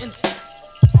Clinton.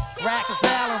 Rikers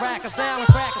Island, Rikers Island,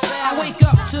 Rikers Island. I wake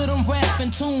up to them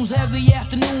rapping tunes every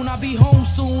afternoon. I be home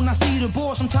soon. I see the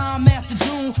boys sometime after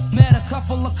June. Met a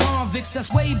couple of convicts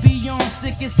that's way beyond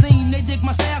sick. It seem they dig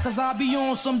my style cause I be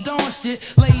on some dawn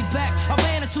shit. Laid back, I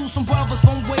ran into some brothers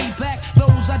from way back.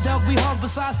 Those I dug, we hug.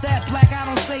 Besides that black, I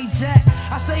don't say jack.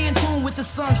 I stay in tune with the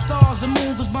sun, stars, and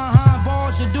moon. Cause behind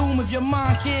bars you're doomed if your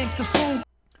mind can't consume.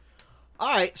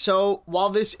 Alright, so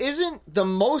while this isn't the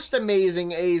most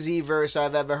amazing AZ verse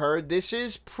I've ever heard, this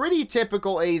is pretty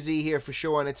typical AZ here for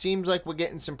sure, and it seems like we're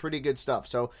getting some pretty good stuff.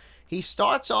 So he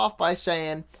starts off by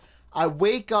saying, I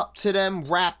wake up to them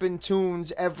rapping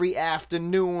tunes every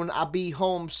afternoon. I be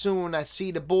home soon. I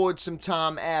see the board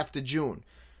sometime after June.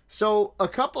 So a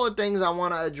couple of things I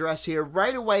want to address here.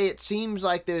 Right away, it seems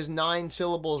like there's 9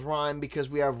 syllables rhyme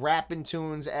because we have rapping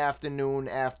tunes afternoon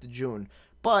after June.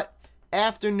 But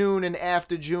afternoon and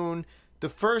after June, the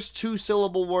first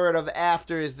 2-syllable word of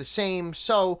after is the same,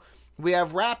 so we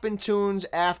have rapping tunes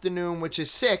afternoon, which is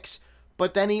 6,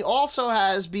 but then he also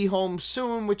has be home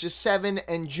soon, which is 7,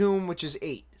 and June, which is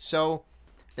 8. So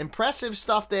impressive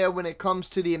stuff there when it comes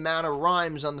to the amount of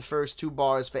rhymes on the first 2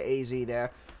 bars for AZ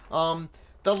there.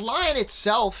 The line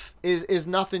itself is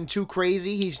nothing too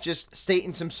crazy. He's just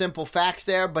stating some simple facts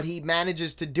there, but he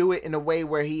manages to do it in a way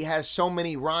where he has so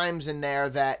many rhymes in there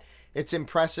that it's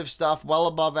impressive stuff, well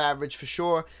above average for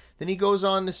sure. Then he goes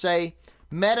on to say,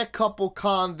 met a couple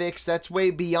convicts that's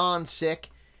way beyond sick.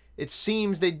 It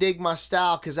seems they dig my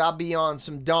style cause I'll be on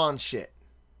some dawn shit.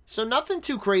 So nothing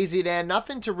too crazy there,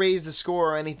 nothing to raise the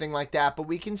score or anything like that, but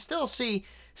we can still see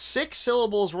 6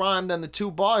 syllables rhymed on the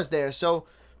 2 bars there. So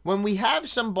when we have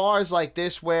some bars like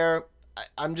this where,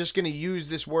 I'm just going to use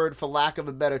this word for lack of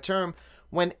a better term,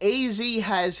 when AZ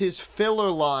has his filler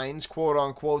lines, quote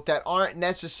unquote, that aren't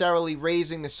necessarily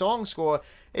raising the song score,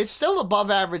 it's still above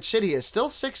average shit here. Still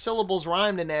 6 syllables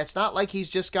rhymed in there. It's not like he's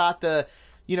just got the,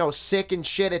 sick and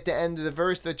shit at the end of the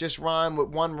verse that just rhyme with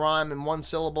 1 rhyme and 1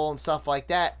 syllable and stuff like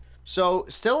that. So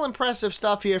still impressive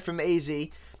stuff here from AZ.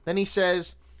 Then he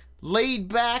says, laid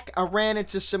back, I ran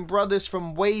into some brothers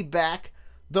from way back.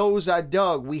 Those I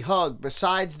dug, we hugged.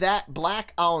 Besides that,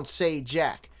 black, I don't say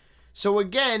jack. So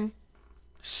again,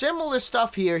 similar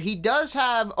stuff here. He does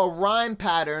have a rhyme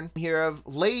pattern here of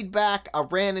laid back, I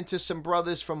ran into some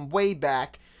brothers from way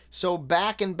back. So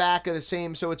back and back are the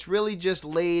same. So it's really just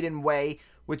laid and way,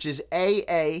 which is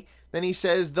AA. Then he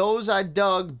says, those I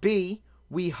dug, B.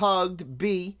 We hugged,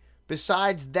 B.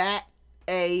 Besides that,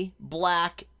 A.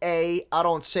 Black, A. I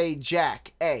don't say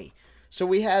jack, A. So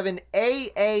we have an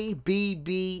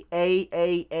AABB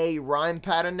AAA rhyme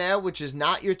pattern there, which is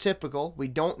not your typical. We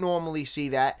don't normally see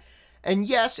that. And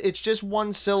yes, it's just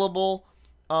 1 syllable.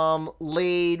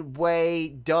 Laid, way,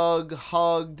 dug,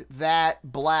 hugged, that,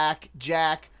 black,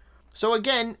 jack. So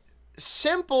again,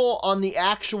 simple on the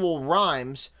actual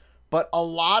rhymes, but a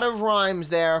lot of rhymes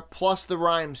there, plus the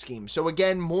rhyme scheme. So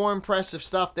again, more impressive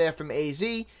stuff there from AZ.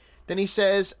 Then he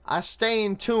says, I stay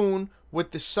in tune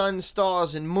with the sun,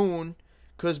 stars, and moon,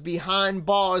 cause behind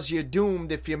bars you're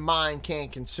doomed if your mind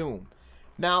can't consume.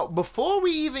 Now, before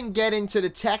we even get into the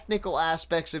technical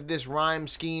aspects of this rhyme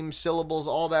scheme, syllables,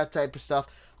 all that type of stuff,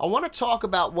 I want to talk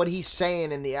about what he's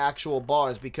saying in the actual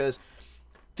bars, because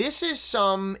this is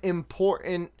some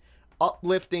important,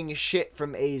 uplifting shit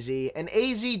from AZ, and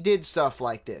AZ did stuff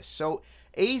like this. So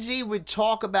AZ would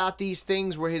talk about these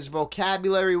things where his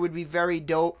vocabulary would be very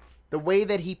dope. The way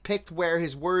that he picked where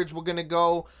his words were going to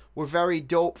go were very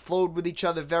dope, flowed with each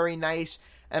other very nice.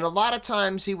 And a lot of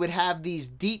times he would have these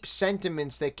deep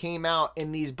sentiments that came out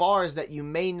in these bars that you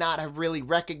may not have really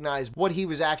recognized what he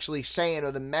was actually saying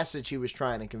or the message he was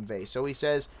trying to convey. So he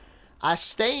says, I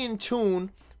stay in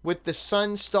tune with the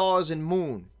sun, stars, and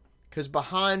moon, because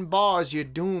behind bars you're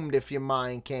doomed if your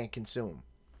mind can't consume.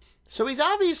 So he's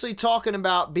obviously talking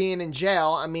about being in jail.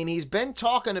 I mean, he's been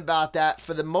talking about that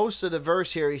for the most of the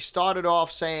verse here. He started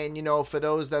off saying, for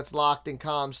those that's locked in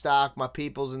Comstock, my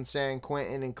people's in San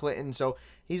Quentin and Clinton. So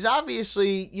he's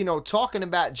obviously, talking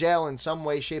about jail in some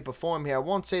way, shape, or form here. I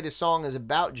won't say the song is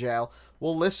about jail.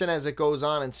 We'll listen as it goes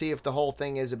on and see if the whole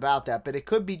thing is about that. But it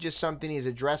could be just something he's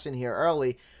addressing here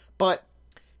early. But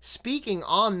speaking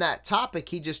on that topic,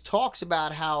 he just talks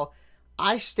about how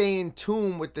I stay in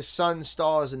tune with the sun,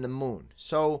 stars, and the moon.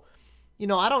 So,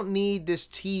 I don't need this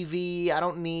TV. I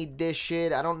don't need this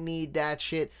shit. I don't need that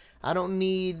shit. I don't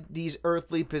need these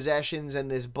earthly possessions and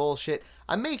this bullshit.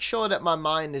 I make sure that my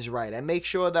mind is right. I make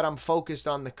sure that I'm focused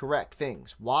on the correct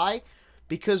things. Why?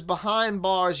 Because behind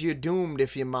bars, you're doomed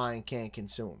if your mind can't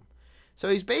consume. So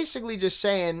he's basically just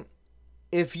saying,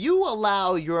 if you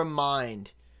allow your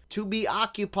mind to be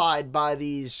occupied by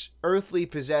these earthly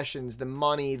possessions, the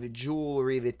money, the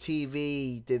jewelry, the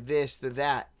TV, the this, the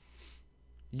that,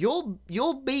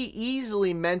 you'll be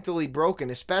easily mentally broken,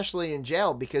 especially in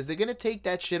jail, because they're going to take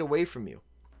that shit away from you.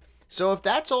 So if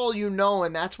that's all you know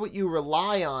and that's what you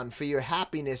rely on for your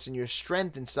happiness and your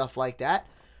strength and stuff like that,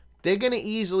 they're going to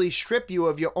easily strip you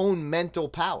of your own mental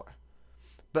power.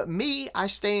 But me, I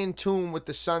stay in tune with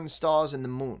the sun, stars, and the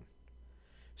moon.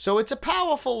 So it's a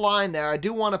powerful line there. I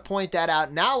do want to point that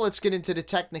out. Now let's get into the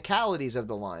technicalities of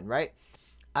the line, right?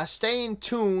 I stay in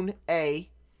tune, A,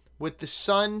 with the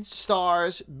sun,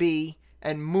 stars, B,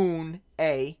 and moon,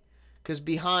 A, because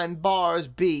behind bars,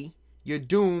 B, you're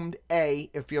doomed,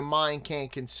 A, if your mind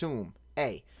can't consume,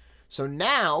 A. So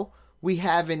now we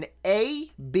have an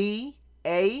A, B,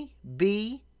 A,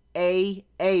 B,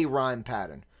 A rhyme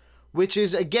pattern, which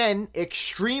is, again,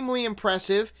 extremely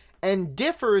impressive and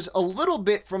differs a little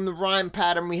bit from the rhyme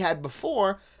pattern we had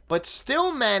before, but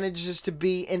still manages to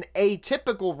be an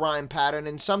atypical rhyme pattern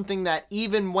and something that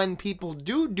even when people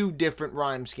do different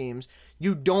rhyme schemes,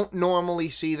 you don't normally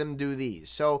see them do these.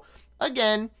 So,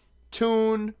 again,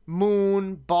 tune,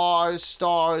 moon, bars,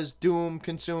 stars, doom,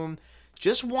 consume.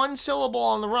 Just one syllable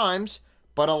on the rhymes,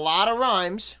 but a lot of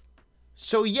rhymes.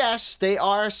 So yes, they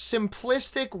are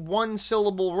simplistic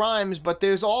one-syllable rhymes, but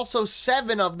there's also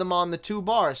 7 of them on the 2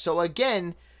 bars. So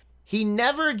again, he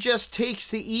never just takes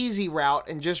the easy route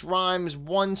and just rhymes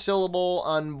one syllable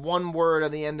on one word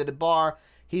at the end of the bar.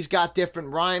 He's got different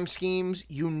rhyme schemes,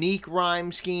 unique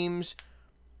rhyme schemes,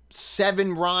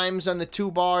 7 rhymes on the 2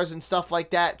 bars and stuff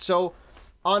like that. So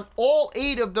on all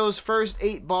 8 of those first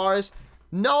 8 bars,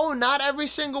 no, not every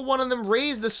single one of them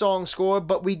raised the song score,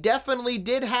 but we definitely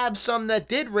did have some that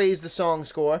did raise the song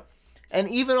score. And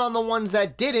even on the ones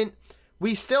that didn't,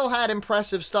 we still had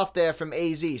impressive stuff there from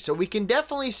AZ. So we can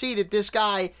definitely see that this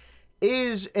guy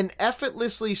is an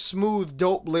effortlessly smooth,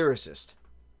 dope lyricist.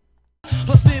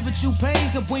 But spiritual pain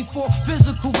can bring forth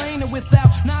physical rain, and without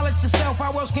knowledge of self,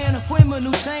 how else can a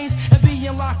criminal change? And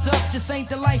being locked up just ain't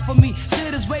the life for me.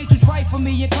 Shit is way too trite for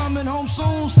me. And coming home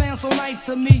soon sounds so nice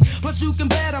to me. But you can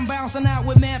bet I'm bouncing out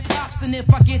with mad props, and if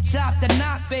I get chopped, then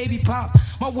not baby pop.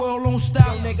 My world won't stop.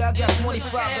 Yo, nigga, I got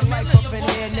 25 to life up in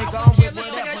here, nigga. I'm with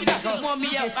whatever, You just nigga. want me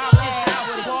You up get out some this ass house.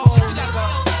 with this phone, nigga.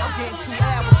 I'm getting 2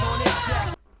 hours on this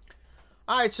track.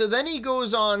 Alright, so then he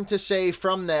goes on to say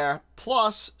from there,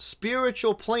 plus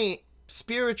spiritual pain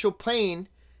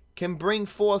can bring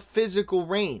forth physical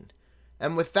rain.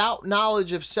 And without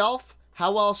knowledge of self,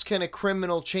 how else can a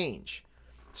criminal change?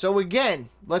 So again,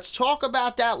 let's talk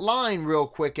about that line real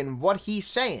quick and what he's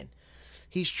saying.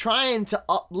 He's trying to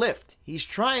uplift. He's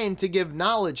trying to give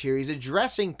knowledge here. He's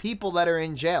addressing people that are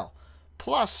in jail.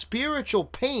 Plus, spiritual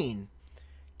pain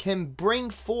can bring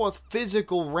forth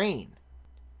physical rain.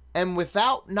 And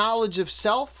without knowledge of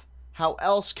self, how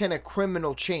else can a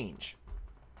criminal change?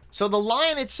 So the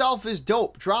line itself is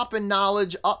dope. Dropping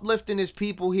knowledge, uplifting his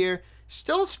people here.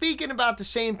 Still speaking about the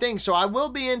same thing. So I will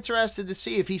be interested to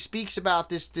see if he speaks about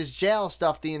this jail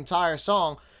stuff the entire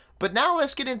song. But now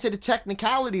let's get into the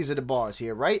technicalities of the bars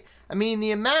here, right? I mean,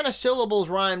 the amount of syllables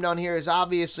rhymed on here is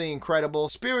obviously incredible.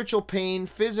 Spiritual pain,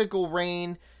 physical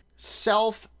rain,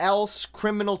 self, else,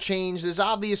 criminal change. There's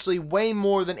obviously way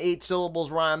more than 8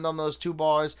 syllables rhymed on those 2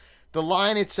 bars. The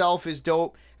line itself is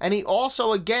dope. And he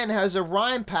also, again, has a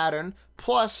rhyme pattern.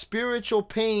 Plus, spiritual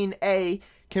pain, A,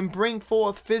 can bring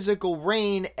forth physical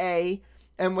rain, A.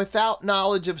 And without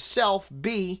knowledge of self,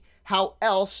 B, how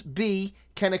else, B,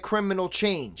 can a criminal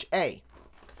change, A.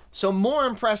 So more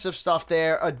impressive stuff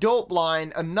there. A dope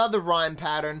line, another rhyme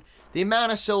pattern. The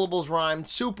amount of syllables rhymed,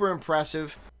 super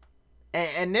impressive.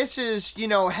 And this is,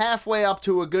 halfway up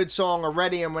to a good song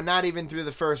already, and we're not even through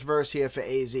the first verse here for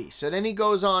AZ. So then he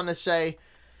goes on to say,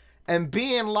 and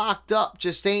being locked up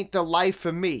just ain't the life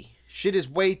for me. Shit is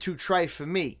way too trite for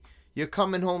me. You're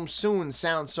coming home soon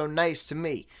sounds so nice to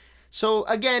me. So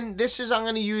again, I'm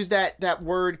going to use that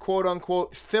word, quote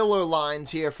unquote, filler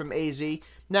lines here from AZ.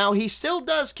 Now, he still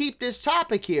does keep this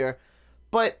topic here,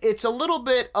 but it's a little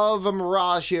bit of a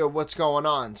mirage here of what's going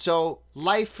on. So,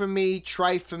 life for me,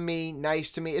 trite for me,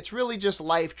 nice to me. It's really just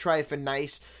life, trite, and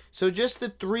nice. So just the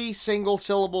 3 single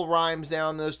syllable rhymes there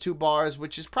on those 2 bars,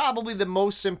 which is probably the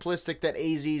most simplistic that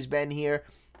AZ's been here.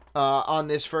 on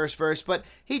this first verse, but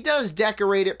he does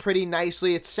decorate it pretty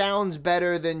nicely. It sounds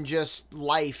better than just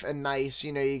life and nice.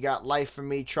 You know, you got life for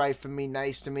me, try for me,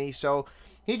 nice to me. So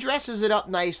he dresses it up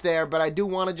nice there, but I do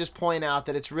want to just point out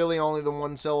that it's really only the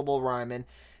one syllable rhyming.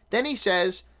 Then he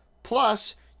says,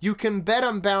 plus, you can bet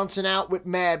I'm bouncing out with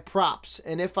mad props,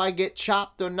 and if I get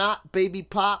chopped or not, baby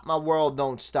pop, my world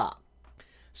don't stop.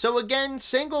 So again,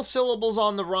 single syllables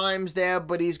on the rhymes there,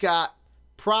 but he's got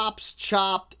props,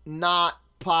 chopped, not,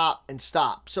 pop, and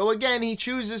stop. So again, he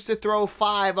chooses to throw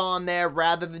 5 on there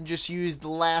rather than just use the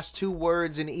last 2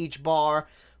 words in each bar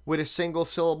with a single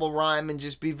syllable rhyme and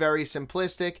just be very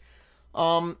simplistic.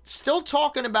 Still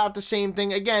talking about the same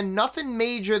thing. Again, nothing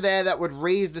major there that would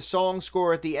raise the song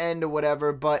score at the end or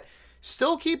whatever, but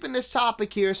still keeping this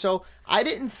topic here. So I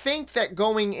didn't think that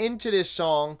going into this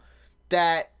song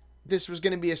that this was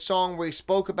going to be a song where he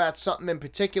spoke about something in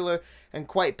particular and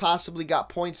quite possibly got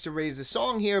points to raise the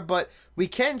song here, but we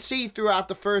can see throughout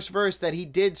the first verse that he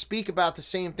did speak about the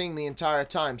same thing the entire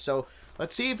time. So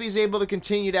let's see if he's able to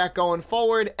continue that going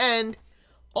forward. And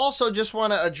also just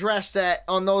want to address that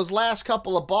on those last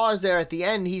couple of bars there at the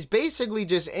end, he's basically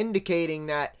just indicating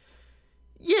that,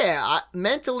 yeah,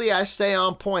 mentally I stay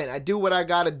on point. I do what I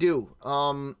got to do,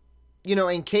 you know,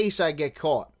 in case I get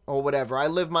caught or whatever. I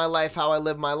live my life how I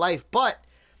live my life, but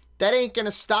that ain't going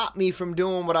to stop me from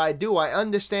doing what I do. I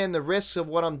understand the risks of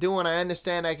what I'm doing. I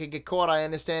understand I could get caught. I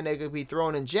understand I could be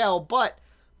thrown in jail, but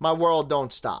my world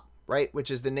don't stop, right?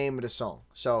 Which is the name of the song.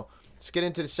 So let's get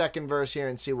into the second verse here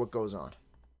and see what goes on.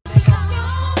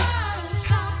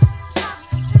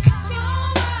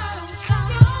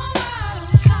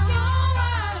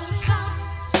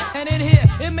 And in here,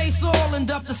 it makes all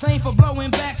end up the same for blowing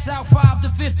backs out 5 to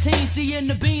 15, seeing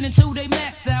the bean until they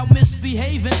max out,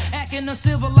 misbehaving, acting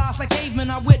uncivilized like cavemen.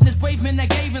 I witnessed brave men that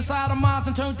gave inside of minds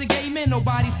and turned the game in.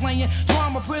 Nobody's playing.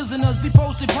 Drama prisoners be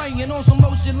posted praying on some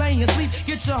low shit laying. Sleep,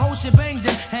 get your whole shit banged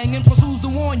in, hanging. Plus who's to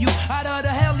warn you? Out of the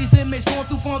hell these inmates going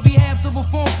through fun behalf of a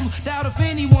form through. Doubt if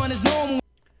anyone is normal.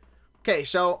 Okay,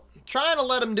 so trying to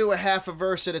let him do a half a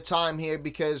verse at a time here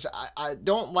because I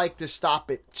don't like to stop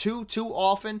it too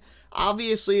often.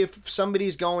 Obviously, if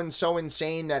somebody's going so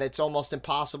insane that it's almost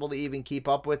impossible to even keep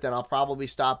up with, then I'll probably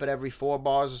stop at every 4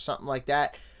 bars or something like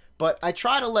that. But I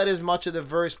try to let as much of the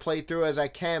verse play through as I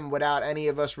can without any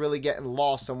of us really getting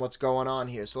lost on what's going on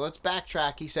here. So let's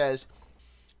backtrack. He says,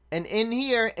 and in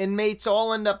here, inmates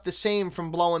all end up the same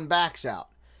from blowing backs out.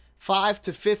 5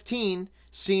 to 15,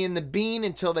 seeing the bean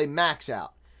until they max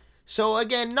out. So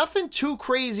again, nothing too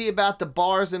crazy about the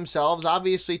bars themselves.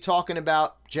 Obviously talking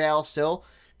about jail still.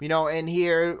 You know, in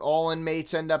here, all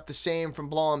inmates end up the same from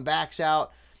blowing backs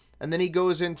out. And then he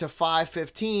goes into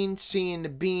 5:15, seeing the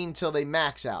bean till they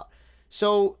max out.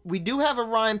 So we do have a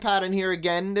rhyme pattern here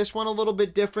again. This one a little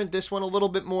bit different. This one a little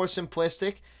bit more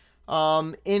simplistic.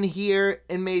 In here,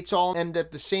 inmates all end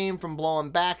up the same from blowing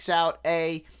backs out.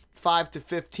 A, 5 to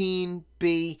 15.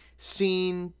 B,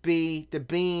 seen. B, the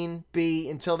bean. B,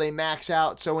 until they max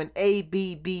out. So an A,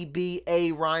 B, B, B,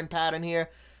 A rhyme pattern here.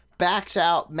 Backs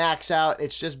out, max out.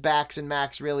 It's just backs and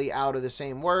max really out of the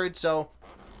same word. So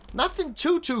nothing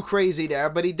too crazy there,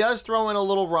 but he does throw in a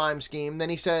little rhyme scheme. Then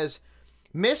he says,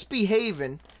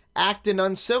 misbehaving, acting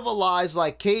uncivilized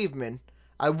like cavemen.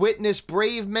 I witnessed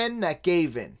brave men that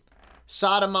gave in,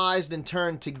 sodomized and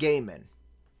turned to gay men.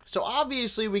 So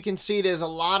obviously we can see there's a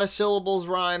lot of syllables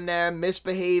rhyme there.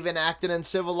 Misbehaving, acting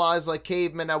uncivilized like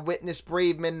cavemen. I witnessed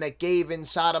brave men that gave in,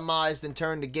 sodomized and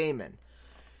turned to gay men.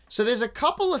 So there's a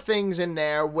couple of things in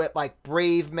there with like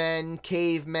brave men,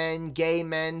 cavemen, gay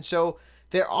men. So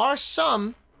there are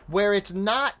some where it's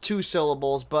not 2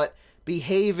 syllables, but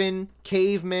behaving,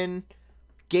 cavemen,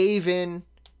 gave in,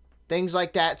 things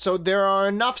like that. So there are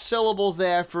enough syllables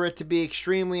there for it to be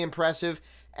extremely impressive.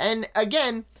 And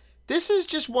again, this is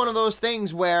just one of those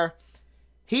things where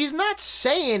he's not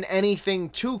saying anything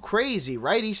too crazy,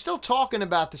 right? He's still talking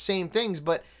about the same things,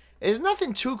 but there's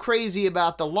nothing too crazy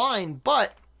about the line,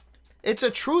 but it's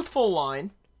a truthful line.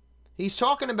 He's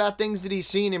talking about things that he's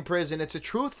seen in prison. It's a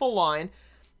truthful line.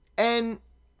 And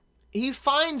he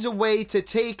finds a way to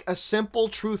take a simple,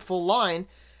 truthful line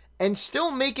and still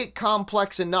make it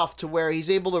complex enough to where he's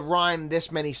able to rhyme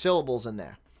this many syllables in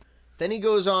there. Then he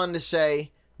goes on to say,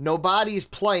 nobody's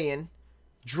playing,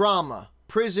 drama,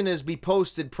 prisoners be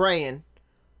posted praying,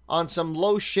 on some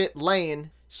low shit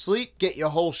laying, sleep, get your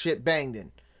whole shit banged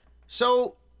in.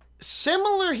 So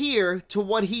similar here to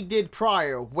what he did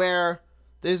prior, where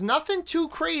there's nothing too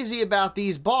crazy about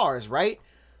these bars, right?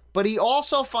 But he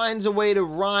also finds a way to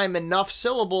rhyme enough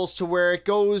syllables to where it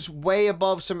goes way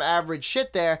above some average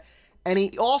shit there. And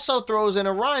he also throws in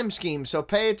a rhyme scheme, so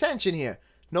pay attention here.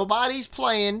 Nobody's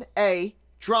playing, A,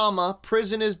 drama,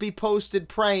 prisoners be posted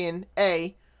praying,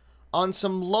 A. On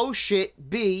some low shit,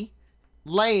 B.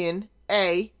 Laying,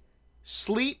 A.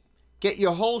 Sleep, get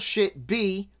your whole shit,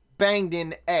 B. Banged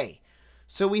in, A.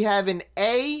 So we have an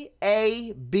A,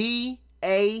 B,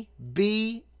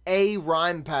 A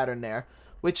rhyme pattern there,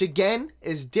 which again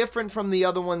is different from the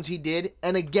other ones he did,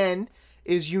 and again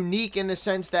is unique in the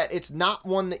sense that it's not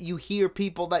one that you hear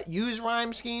people that use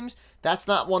rhyme schemes. That's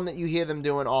not one that you hear them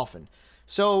doing often.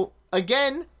 So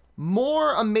again,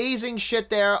 more amazing shit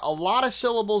there. A lot of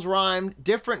syllables rhymed,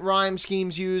 different rhyme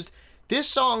schemes used. This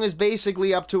song is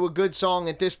basically up to a good song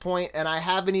at this point, and I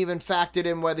haven't even factored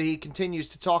in whether he continues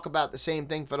to talk about the same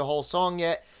thing for the whole song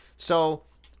yet. So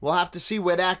we'll have to see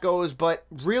where that goes, but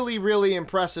really, really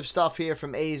impressive stuff here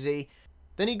from AZ.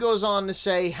 Then he goes on to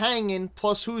say, hanging,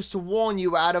 plus who's to warn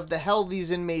you out of the hell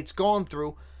these inmates gone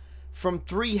through, from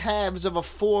 3 halves of a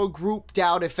 4 group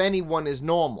doubt if anyone is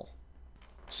normal.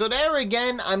 So there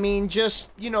again, I mean, just,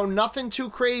 nothing too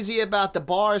crazy about the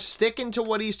bars, sticking to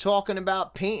what he's talking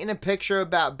about, painting a picture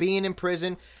about being in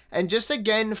prison, and just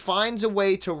again finds a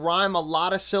way to rhyme a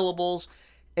lot of syllables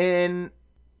in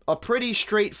a pretty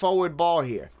straightforward bar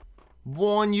here.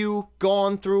 Warn you,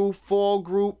 gone through, 4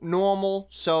 group, normal,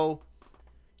 so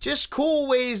just cool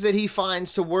ways that he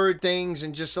finds to word things,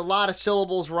 and just a lot of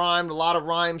syllables rhymed, a lot of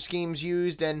rhyme schemes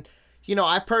used, and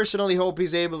I personally hope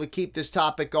he's able to keep this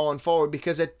topic going forward,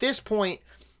 because at this point,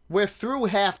 we're through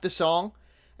half the song,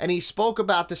 and he spoke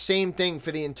about the same thing for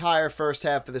the entire first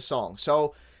half of the song.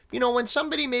 So, when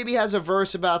somebody maybe has a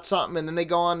verse about something, and then they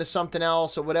go on to something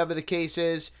else, or whatever the case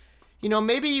is,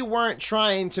 maybe you weren't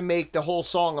trying to make the whole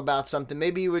song about something.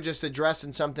 Maybe you were just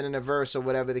addressing something in a verse, or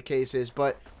whatever the case is,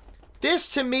 but this,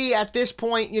 to me, at this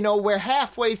point, we're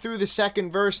halfway through the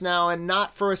second verse now, and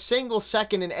not for a single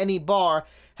second in any bar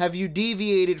have you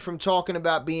deviated from talking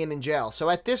about being in jail. So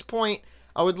at this point,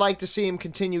 I would like to see him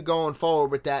continue going forward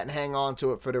with that and hang on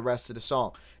to it for the rest of the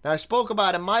song. Now, I spoke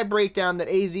about in my breakdown that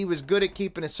AZ was good at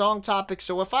keeping a song topic,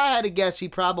 so if I had to guess, he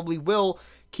probably will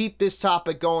keep this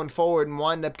topic going forward and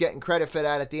wind up getting credit for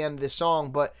that at the end of this song.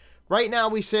 But right now,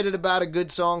 we sit at about a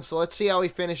good song, so let's see how he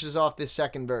finishes off this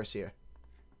second verse here.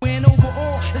 When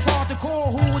overall, it's hard to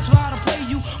call who would try to play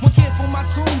you. One kid from my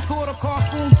tombs caught a car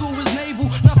spoon through his navel.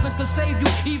 Nothing could save you,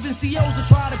 even COs to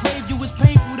try to grave you. It's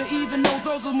painful to even know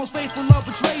those who most faithful love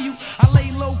betray you. I lay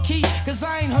low key, cause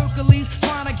I ain't Hercules,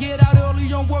 trying to get out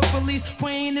early on work release.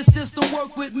 Praying the system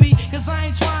work with me, cause I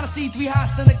ain't trying to see 3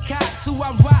 hots in a cot. So I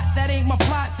rot, that ain't my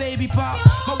plot, baby pop.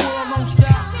 My world don't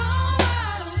stop.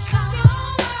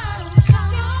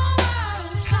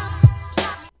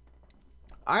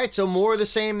 Alright, so more of the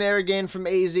same there again from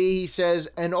AZ. He says,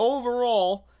 and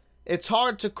overall, it's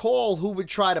hard to call who would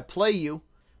try to play you.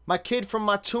 My kid from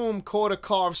my tomb caught a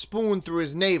carved spoon through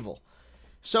his navel.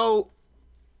 So,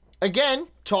 again,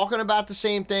 talking about the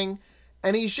same thing,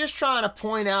 and he's just trying to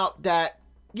point out that,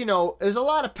 there's a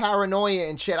lot of paranoia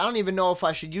and shit. I don't even know if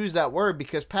I should use that word,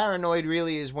 because paranoid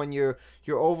really is when you're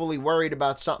overly worried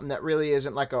about something that really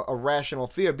isn't like a rational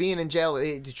fear. Being in jail,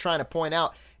 he's trying to point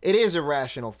out, it is a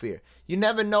rational fear. You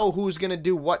never know who's going to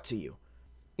do what to you.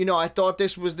 I thought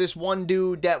this was this one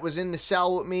dude that was in the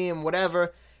cell with me and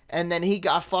whatever, and then he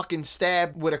got fucking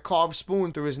stabbed with a carved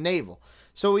spoon through his navel.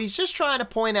 So he's just trying to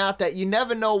point out that you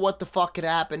never know what the fuck could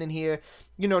happen in here.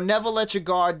 Never let your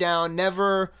guard down.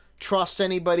 Never trust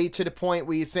anybody to the point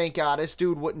where you think, this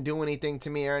dude wouldn't do anything to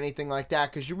me or anything like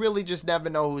that, because you really just never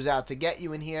know who's out to get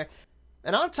you in here.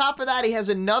 And on top of that, he has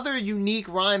another unique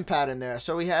rhyme pattern there.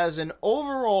 So he has an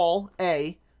overall,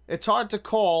 A, it's hard to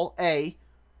call, A,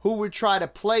 who would try to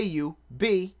play you,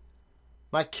 B,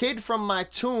 my kid from my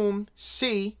tomb,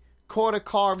 C, caught a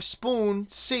carved spoon,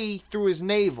 C, through his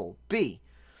navel, B.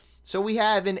 So we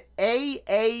have an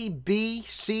A, B,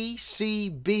 C, C,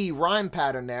 B rhyme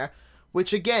pattern there,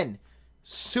 which again,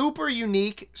 super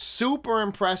unique, super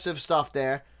impressive stuff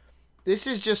there. This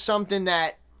is just something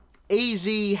that AZ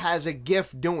has a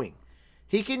gift doing.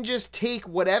 He can just take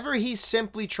whatever he's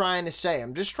simply trying to say.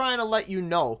 I'm just trying to let you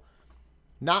know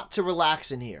not to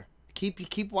relax in here.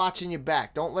 Keep watching your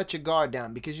back. Don't let your guard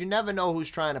down, because you never know who's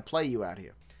trying to play you out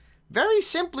here. Very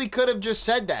simply could have just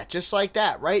said that, just like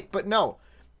that, right? But no.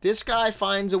 This guy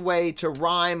finds a way to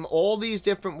rhyme all these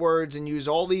different words and use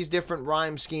all these different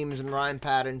rhyme schemes and rhyme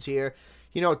patterns here.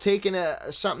 Taking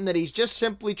something that he's just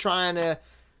simply trying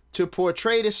to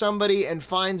portray to somebody, and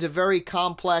finds a very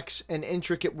complex and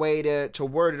intricate way to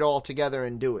word it all together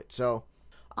and do it. So,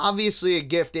 obviously a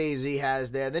gift AZ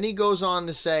has there. Then he goes on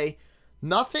to say,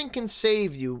 nothing can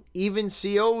save you, even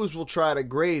COs will try to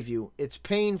grave you. It's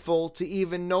painful to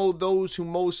even know those who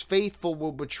most faithful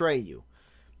will betray you.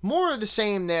 More of the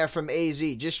same there from AZ,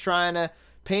 just trying to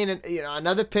painting,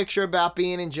 another picture about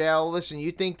being in jail. Listen,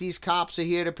 you think these cops are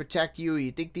here to protect you?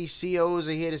 You think these COs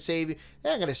are here to save you?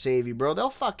 They're not going to save you, bro. They'll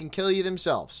fucking kill you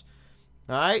themselves.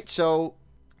 All right? So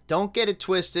don't get it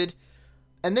twisted.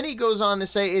 And then he goes on to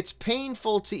say, it's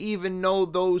painful to even know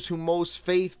those who most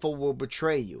faithful will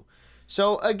betray you.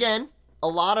 So again, a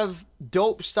lot of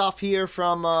dope stuff here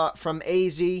from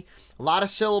AZ. A lot of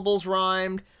syllables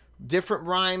rhymed, different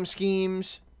rhyme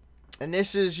schemes. And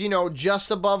this is,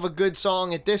 just above a good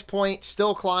song at this point.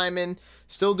 Still climbing,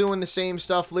 still doing the same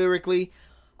stuff lyrically.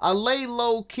 I lay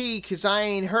low key cause I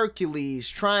ain't Hercules,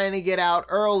 trying to get out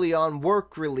early on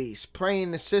work release, praying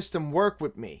the system work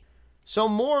with me. So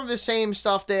more of the same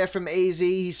stuff there from AZ.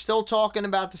 He's still talking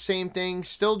about the same thing,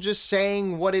 still just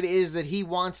saying what it is that he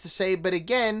wants to say. But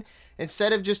again,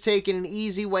 instead of just taking an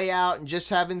easy way out and just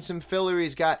having some filler,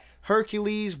 he's got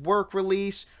Hercules, work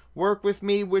release, work with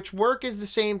me, which work is the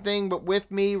same thing, but with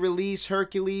me, release,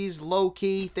 Hercules, low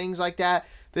key, things like that.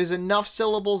 There's enough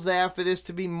syllables there for this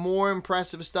to be more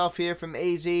impressive stuff here from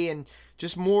AZ and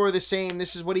just more of the same.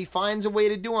 This is what he finds a way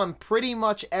to do on pretty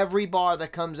much every bar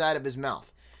that comes out of his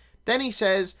mouth. Then he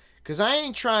says, cause I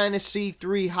ain't trying to see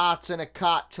 3 hots in a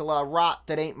cot till I rot.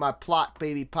 That ain't my plot,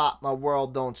 baby pop, my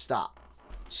world don't stop.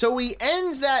 So he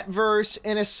ends that verse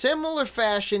in a similar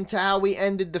fashion to how we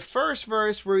ended the first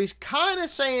verse, where he's kind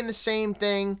of saying the same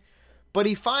thing, but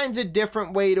he finds a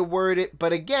different way to word it.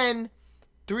 But again,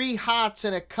 3 hots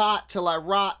in a cot till I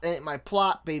rot. That ain't my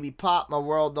plot, baby pop, my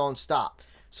world don't stop.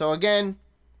 So again,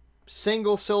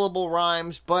 single syllable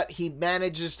rhymes, but he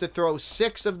manages to throw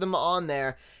 6 of them on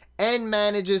there. And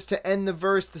manages to end the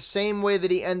verse the same way that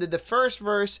he ended the first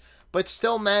verse, but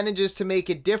still manages to make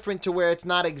it different to where it's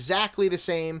not exactly the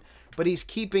same, but he's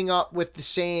keeping up with the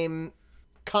same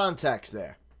context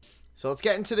there. So let's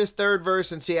get into this third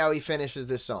verse and see how he finishes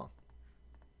this song.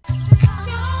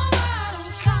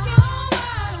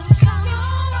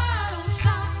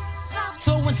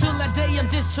 So until that day I'm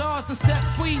discharged and set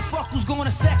free, fuck who's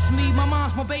gonna sex me. My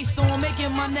mind's more based on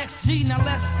making my next G. Now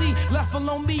let's see, left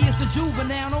alone me is a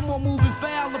juvenile. No more moving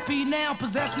foul, P now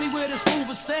possess me with this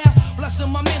moving style. Blessing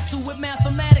my mental with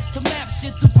mathematics to map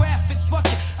shit through graphics. Fuck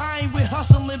it, I ain't with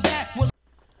hustling backwards.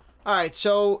 Alright,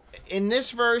 so in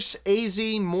this verse, AZ,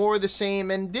 more the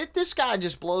same. And this guy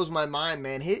just blows my mind,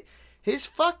 man. His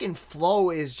fucking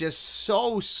flow is just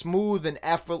so smooth and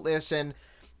effortless. And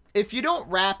if you don't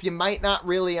rap, you might not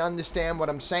really understand what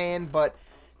I'm saying, but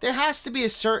there has to be a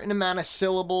certain amount of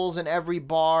syllables in every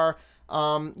bar.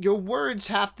 Your words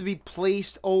have to be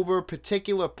placed over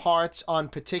particular parts on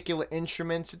particular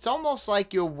instruments. It's almost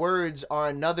like your words are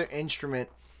another instrument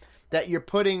that you're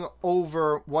putting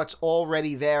over what's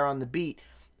already there on the beat.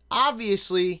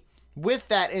 Obviously, with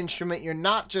that instrument, you're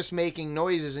not just making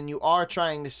noises and you are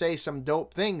trying to say some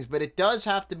dope things, but it does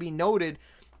have to be noted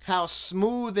how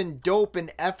smooth and dope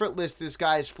and effortless this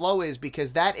guy's flow is,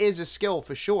 because that is a skill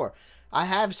for sure. I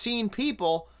have seen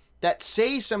people that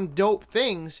say some dope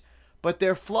things, but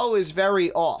their flow is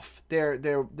very off.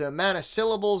 The amount of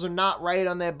syllables are not right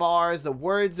on their bars. The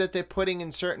words that they're putting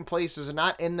in certain places are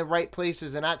not in the right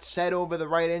places. They're not set over the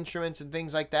right instruments and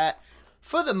things like that.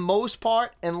 For the most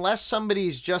part, unless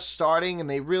somebody's just starting and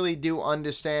they really do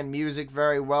understand music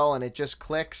very well and it just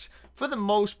clicks, for the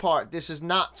most part, this is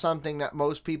not something that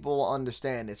most people will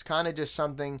understand. It's kind of just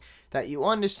something that you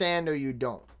understand or you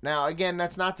don't. Now, again,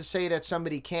 that's not to say that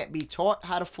somebody can't be taught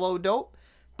how to flow dope,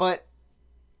 but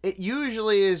it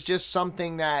usually is just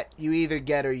something that you either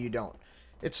get or you don't.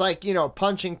 It's like,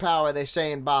 punching power, they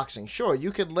say in boxing. Sure,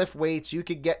 you could lift weights, you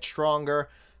could get stronger,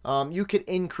 you could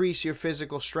increase your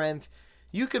physical strength,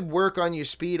 you could work on your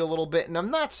speed a little bit, and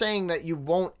I'm not saying that you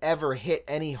won't ever hit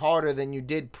any harder than you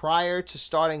did prior to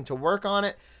starting to work on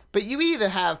it, but you either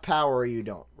have power or you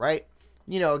don't, right?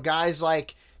 Guys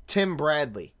like Tim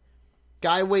Bradley.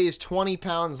 Guy weighs 20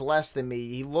 pounds less than me.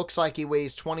 He looks like he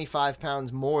weighs 25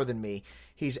 pounds more than me.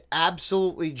 He's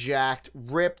absolutely jacked,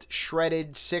 ripped,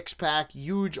 shredded, six-pack,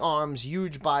 huge arms,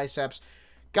 huge biceps.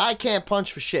 Guy can't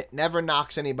punch for shit, never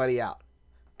knocks anybody out.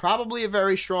 Probably a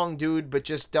very strong dude, but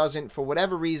just doesn't, for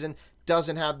whatever reason,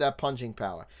 doesn't have that punching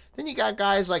power. Then you got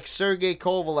guys like Sergey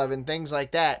Kovalev and things like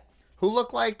that, who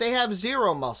look like they have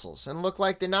zero muscles and look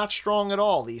like they're not strong at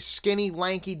all. These skinny,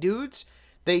 lanky dudes,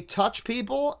 they touch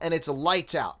people and it's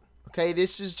lights out. Okay,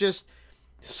 this is just,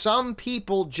 some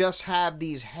people just have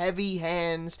these heavy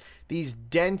hands, these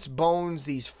dense bones,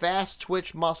 these fast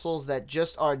twitch muscles that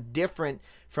just are different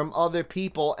from other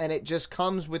people, and it just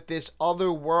comes with this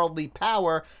otherworldly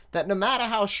power that no matter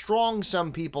how strong some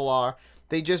people are,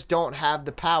 they just don't have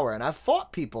the power. And I've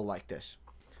fought people like this.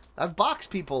 I've boxed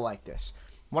people like this.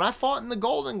 When I fought in the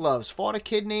Golden Gloves, fought a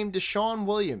kid named Deshaun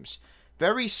Williams.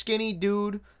 Very skinny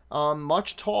dude,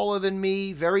 much taller than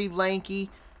me, very lanky.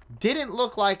 Didn't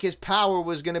look like his power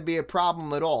was going to be a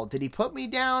problem at all. Did he put me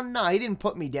down? No, he didn't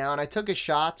put me down. I took his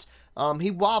shots.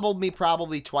 He wobbled me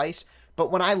probably twice.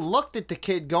 But when I looked at the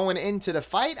kid going into the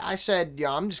fight, I said,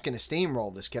 yeah, I'm just going to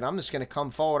steamroll this kid. I'm just going to come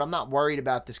forward. I'm not worried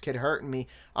about this kid hurting me.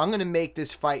 I'm going to make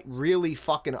this fight really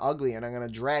fucking ugly, and I'm going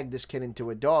to drag this kid into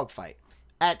a dogfight.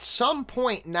 At some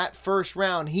point in that first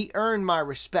round, he earned my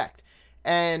respect.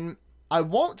 And I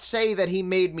won't say that he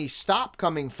made me stop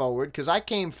coming forward, because I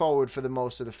came forward for the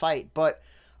most of the fight. But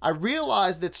I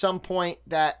realized at some point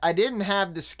that I didn't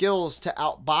have the skills to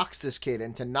outbox this kid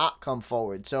and to not come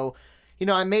forward. So,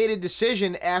 I made a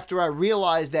decision after I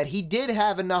realized that he did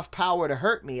have enough power to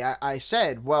hurt me. I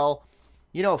said, well,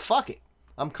 fuck it.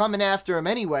 I'm coming after him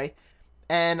anyway,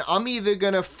 and I'm either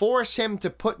going to force him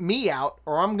to put me out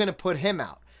or I'm going to put him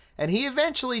out. And he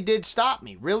eventually did stop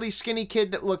me. Really skinny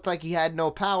kid that looked like he had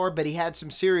no power, but he had some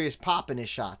serious pop in his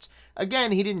shots.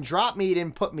 Again, he didn't drop me, he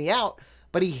didn't put me out,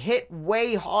 but he hit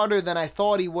way harder than I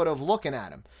thought he would have looking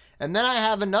at him. And then I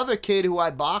have another kid who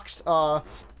I boxed,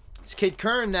 this kid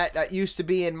Kern that used to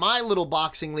be in my little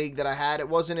boxing league that I had. It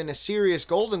wasn't in a serious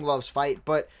Golden Gloves fight,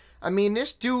 but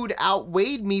this dude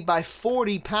outweighed me by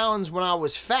 40 pounds when I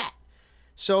was fat.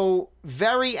 So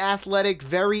very athletic,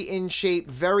 very in shape,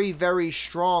 very, very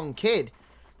strong kid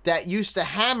that used to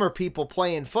hammer people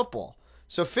playing football.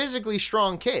 So physically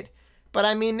strong kid.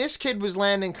 But this kid was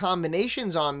landing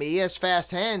combinations on me. He has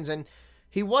fast hands, and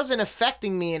he wasn't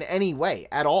affecting me in any way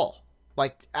at all.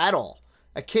 Like, at all.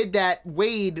 A kid that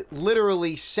weighed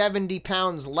literally 70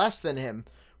 pounds less than him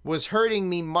was hurting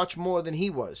me much more than he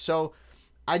was. So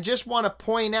I just want to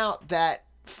point out that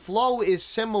Flow is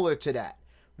similar to that,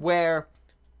 where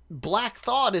Black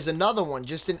Thought is another one,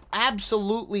 just an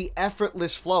absolutely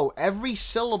effortless flow. Every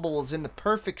syllable is in the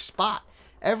perfect spot.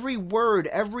 Every word,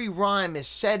 every rhyme is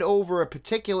said over a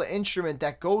particular instrument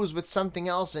that goes with something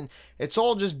else, and it's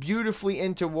all just beautifully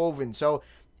interwoven. So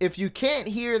if you can't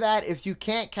hear that, if you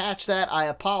can't catch that, I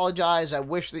apologize. I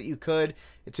wish that you could.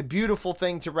 It's a beautiful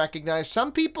thing to recognize.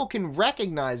 Some people can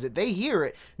recognize it. They hear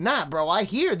it. Nah, bro, I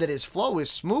hear that his flow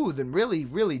is smooth and really,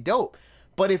 really dope.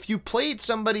 But if you played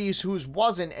somebody whose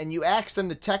wasn't, and you asked them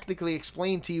to technically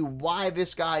explain to you why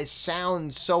this guy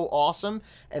sounds so awesome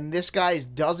and this guy's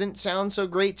doesn't sound so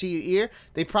great to your ear,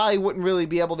 they probably wouldn't really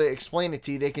be able to explain it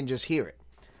to you. They can just hear it.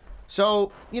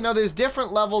 So, there's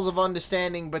different levels of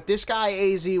understanding, but this guy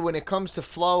AZ, when it comes to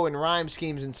flow and rhyme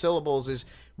schemes and syllables, is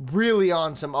really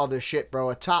on some other shit, bro.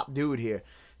 A top dude here.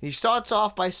 He starts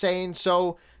off by saying,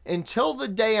 so, until the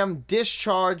day I'm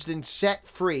discharged and set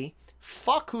free,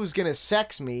 fuck who's gonna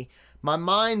sex me, my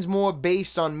mind's more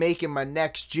based on making my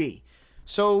next G.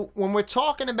 So, when we're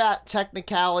talking about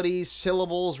technicalities,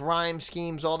 syllables, rhyme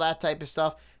schemes, all that type of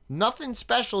stuff, nothing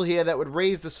special here that would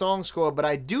raise the song score, but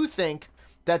I do think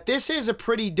that this is a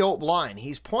pretty dope line.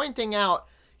 He's pointing out,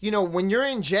 when you're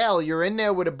in jail, you're in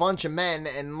there with a bunch of men,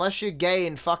 and unless you're gay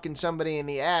and fucking somebody in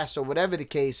the ass or whatever the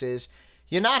case is,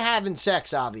 you're not having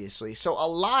sex, obviously. So a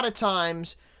lot of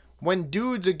times when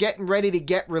dudes are getting ready to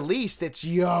get released, it's,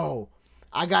 yo,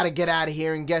 I gotta get out of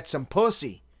here and get some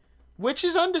pussy. Which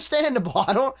is understandable.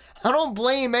 I don't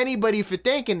blame anybody for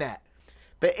thinking that.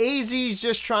 But AZ's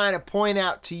just trying to point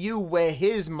out to you where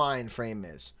his mind frame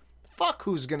is. Fuck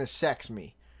who's gonna sex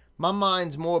me. My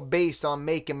mind's more based on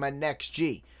making my next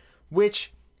G.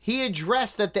 Which he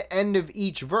addressed at the end of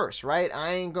each verse, right?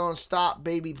 I ain't gonna stop,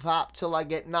 baby pop, till I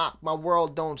get knocked. My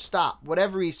world don't stop.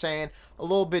 Whatever he's saying, a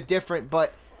little bit different,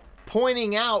 but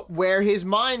pointing out where his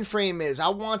mind frame is. I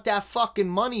want that fucking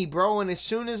money, bro, and as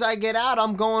soon as I get out,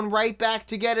 I'm going right back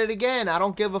to get it again. I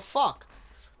don't give a fuck.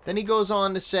 Then he goes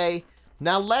on to say,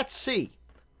 now let's see.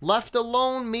 Left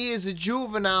alone, me as a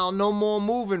juvenile, no more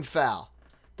moving foul.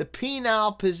 The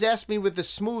penile possessed me with the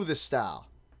smoother style.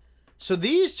 So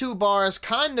these two bars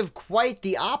kind of quite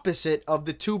the opposite of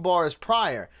the 2 bars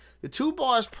prior. The 2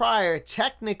 bars prior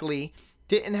technically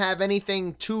didn't have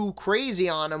anything too crazy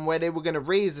on them where they were going to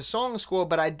raise the song score,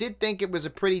 but I did think it was a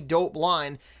pretty dope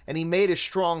line, and he made a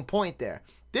strong point there.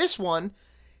 This one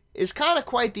is kind of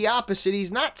quite the opposite.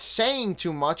 He's not saying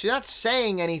too much. He's not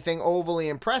saying anything overly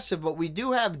impressive, but we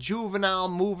do have juvenile,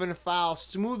 moving foul,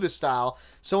 smoother style.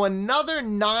 So another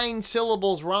 9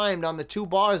 syllables rhymed on the 2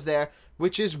 bars there,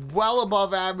 which is well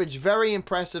above average. Very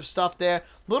impressive stuff there.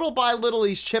 Little by little,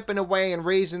 he's chipping away and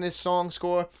raising this song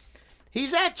score.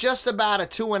 He's at just about a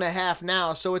 2.5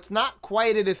 now, so it's not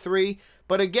quite at a 3.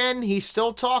 But again, he's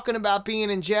still talking about being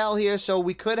in jail here, so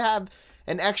we could have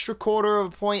an extra 1/4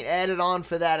 of a point added on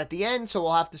for that at the end, so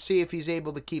we'll have to see if he's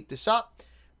able to keep this up.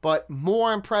 But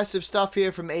more impressive stuff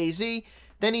here from AZ.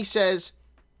 Then he says,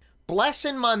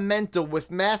 Blessing my mental with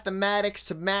mathematics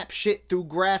to map shit through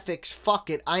graphics. Fuck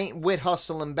it, I ain't with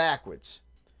hustling backwards.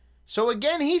 So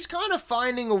again, he's kind of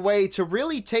finding a way to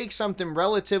really take something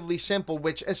relatively simple,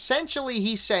 which essentially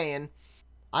he's saying,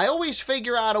 I always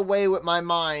figure out a way with my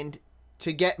mind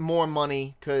to get more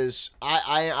money because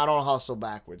I don't hustle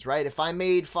backwards, right? If I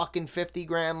made fucking 50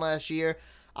 grand last year,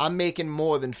 I'm making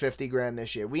more than 50 grand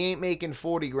this year. We ain't making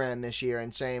 40 grand this year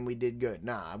and saying we did good.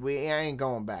 Nah, I ain't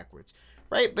going backwards,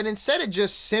 right? But instead of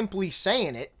just simply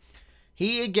saying it,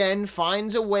 he again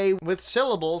finds a way with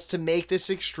syllables to make this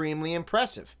extremely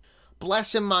impressive.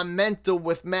 Blessing my mental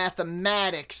with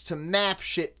mathematics to map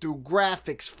shit through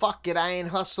graphics. Fuck it, I ain't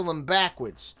hustling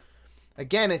backwards.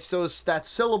 Again, it's that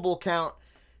syllable count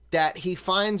that he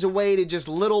finds a way to just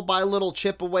little by little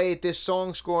chip away at this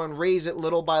song score and raise it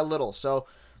little by little. So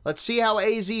let's see how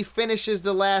AZ finishes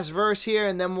the last verse here,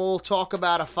 and then we'll talk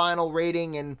about a final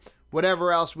rating and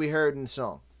whatever else we heard in the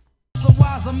song. So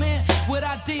wise a man with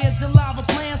ideas and lava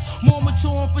plans, more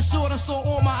mature and for sure than so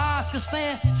all my eyes can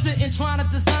stand. Sitting trying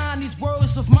to design these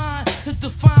words of mine to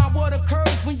define what occurs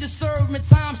when you serve me.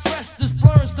 Time stress this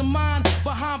blurs the mind.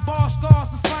 Behind bar scars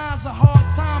and signs of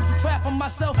hard times, I'm trapping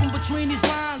myself in between these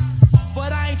lines.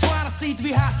 But I ain't trying to see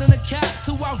three hots in a cap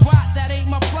till I rot. That ain't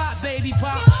my plot, baby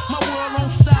pop. My world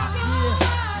won't stop.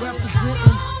 Yeah,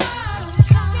 representing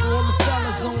all the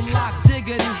fellas on lock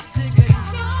diggity.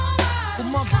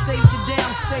 From upstate to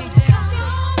downstate.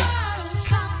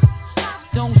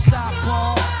 Don't stop,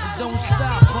 Paul. Don't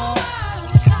stop, Paul.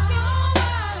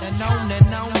 And on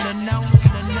and on and on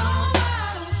and on.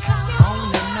 On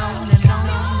and on and on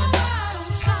and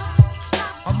on.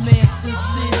 A man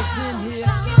Sincere's in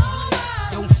here.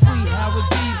 Yo, free, how it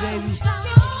be, baby?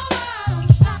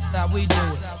 How we do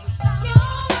it?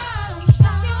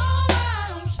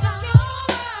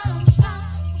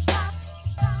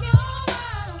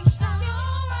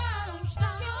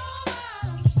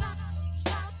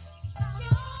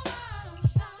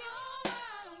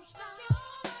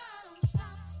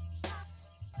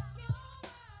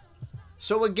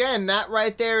 So again, that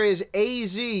right there is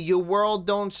AZ, Your World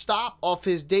Don't Stop, off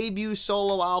his debut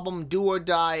solo album Do or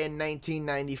Die in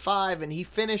 1995, and he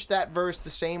finished that verse the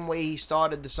same way he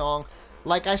started the song.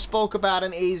 Like I spoke about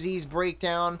in AZ's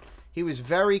breakdown, he was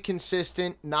very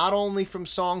consistent, not only from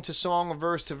song to song or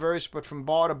verse to verse, but from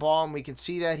bar to bar, and we can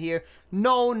see that here.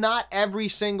 No, not every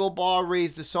single bar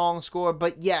raised the song score,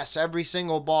 but yes, every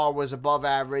single bar was above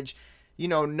average. You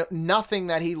know, nothing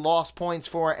that he lost points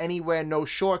for anywhere, no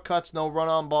shortcuts, no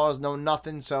run-on bars, no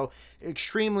nothing. So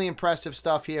extremely impressive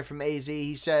stuff here from AZ.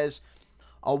 He says,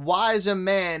 a wiser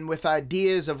man with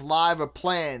ideas of liver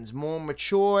plans, more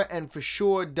mature and for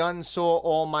sure done so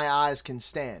all my eyes can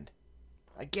stand.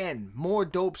 Again, more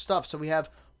dope stuff. So we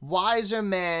have wiser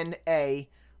man A,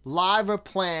 liver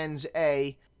plans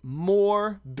A,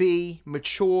 more B,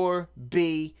 mature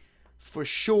B, for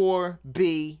sure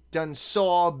B, done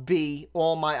saw B,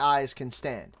 all my eyes can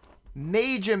stand.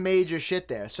 Major shit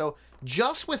there. So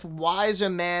just with wiser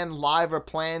man, liver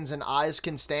plans, and eyes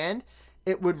can stand,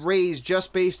 it would raise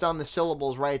just based on the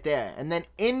syllables right there. And then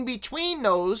in between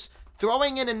those,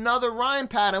 throwing in another rhyme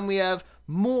pattern, we have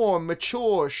more,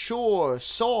 mature, sure,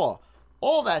 saw,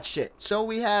 all that shit. So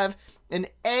we have an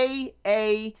A,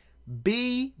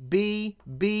 B, B,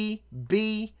 B,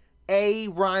 B, A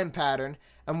rhyme pattern.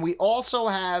 And we also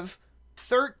have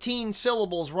 13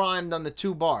 syllables rhymed on the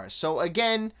 2 bars. So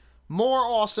again, more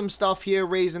awesome stuff here,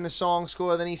 raising the song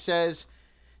score. Then he says,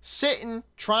 sitting,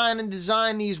 trying to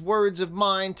design these words of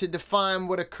mine to define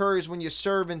what occurs when you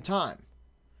serve in time.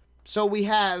 So we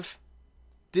have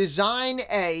design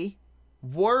A,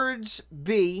 words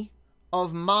B,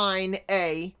 of mine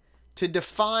A, to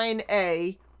define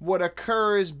A, what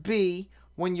occurs B,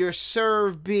 when you're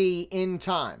served B in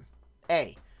time.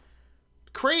 A.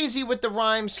 Crazy with the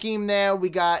rhyme scheme there. We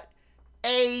got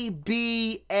A,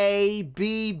 B, A,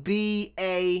 B, B,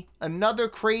 A. Another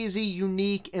crazy,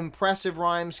 unique, impressive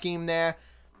rhyme scheme there.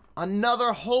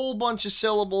 Another whole bunch of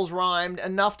syllables rhymed,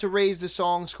 enough to raise the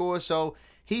song score. So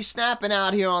he's snapping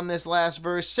out here on this last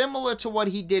verse, similar to what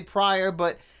he did prior,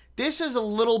 but this is a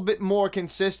little bit more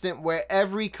consistent where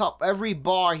every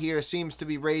bar here seems to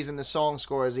be raising the song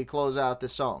score as he closes out the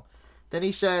song. Then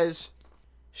he says,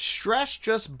 stress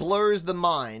just blurs the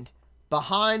mind.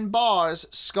 Behind bars,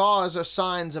 scars are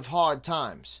signs of hard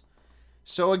times.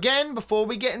 So again, before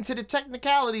we get into the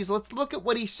technicalities, let's look at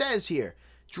what he says here.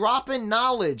 Dropping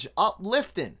knowledge,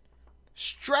 uplifting.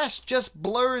 Stress just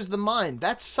blurs the mind.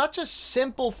 That's such a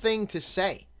simple thing to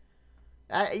say.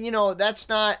 That's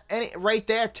not any right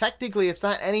there. Technically, it's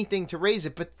not anything to raise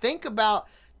it. But think about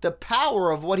the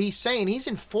power of what he's saying. He's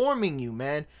informing you,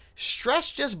 man.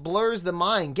 Stress just blurs the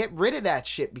mind. Get rid of that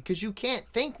shit because you can't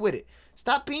think with it.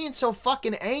 Stop being so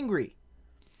fucking angry.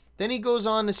 Then he goes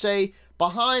on to say,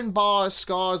 behind bars,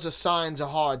 scars are signs of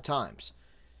hard times.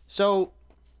 So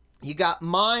you got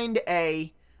mind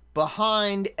A,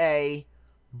 behind A,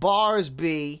 bars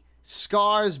B,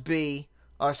 scars B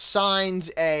are signs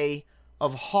A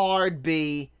of hard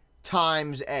B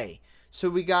times A. So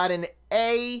we got an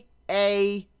A,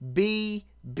 B,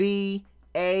 B,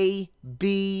 A,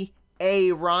 B,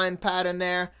 A rhyme pattern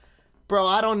there. Bro,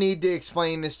 I don't need to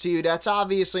explain this to you. That's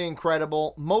obviously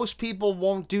incredible. Most people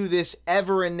won't do this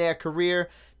ever in their career.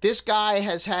 This guy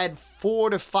has had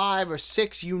 4 to 5 or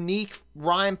 6 unique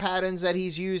rhyme patterns that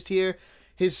he's used here.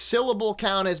 His syllable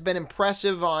count has been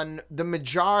impressive on the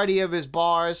majority of his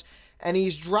bars, and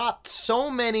he's dropped so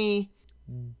many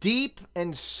deep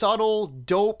and subtle,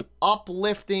 dope,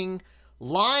 uplifting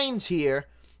lines here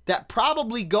that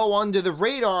probably go under the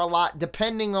radar a lot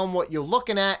depending on what you're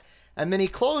looking at. And then he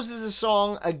closes the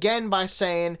song again by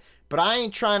saying, but I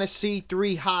ain't trying to see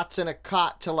 3 hots in a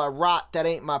cot till I rot. That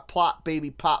ain't my plot, baby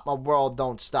pop, my world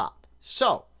don't stop.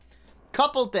 So,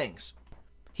 couple things.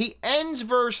 He ends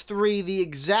verse 3 the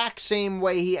exact same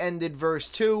way he ended verse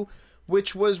 2,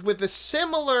 which was with a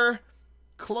similar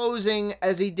closing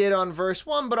as he did on verse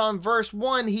 1. But on verse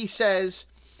 1, he says,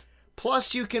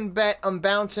 plus you can bet I'm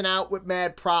bouncing out with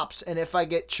mad props, and if I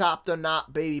get chopped or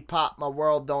not, baby pop, my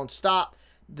world don't stop.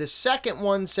 The second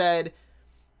one said,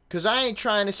 cause I ain't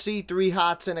trying to see 3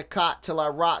 hots in a cot till I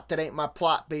rot. That ain't my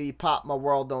plot, baby pop, my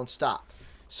world don't stop.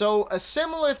 So a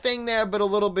similar thing there, but a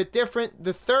little bit different.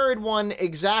 The third one,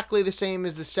 exactly the same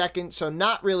as the second, so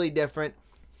not really different.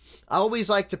 I always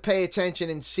like to pay attention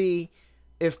and see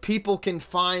if people can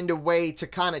find a way to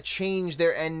kind of change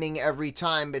their ending every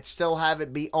time, but still have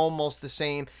it be almost the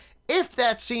same. If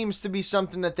that seems to be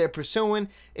something that they're pursuing,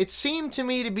 it seemed to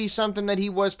me to be something that he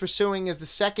was pursuing, as the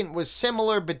second was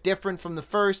similar but different from the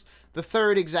first. The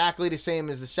third exactly the same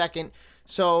as the second.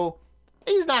 So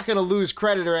he's not going to lose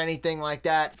credit or anything like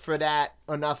that for that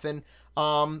or nothing.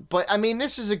 But I mean,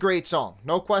 this is a great song.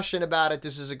 No question about it.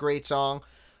 This is a great song.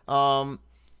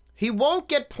 He won't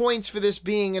get points for this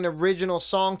being an original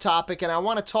song topic. And I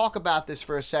want to talk about this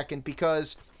for a second,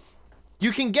 because you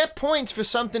can get points for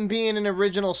something being an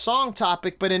original song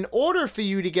topic, but in order for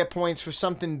you to get points for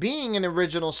something being an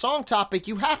original song topic,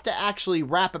 you have to actually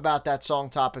rap about that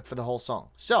song topic for the whole song.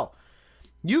 So,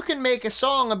 you can make a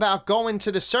song about going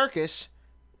to the circus,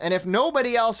 and if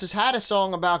nobody else has had a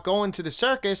song about going to the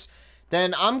circus,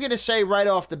 then I'm going to say right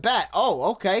off the bat, oh,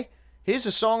 okay, here's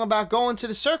a song about going to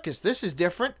the circus. This is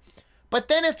different. But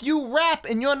then if you rap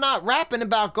and you're not rapping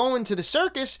about going to the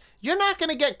circus, you're not going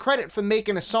to get credit for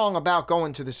making a song about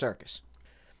going to the circus.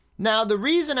 Now, the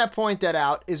reason I point that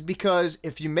out is because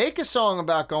if you make a song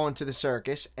about going to the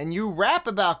circus and you rap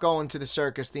about going to the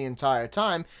circus the entire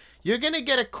time, you're going to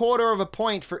get a 1/4 of a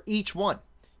point for each one.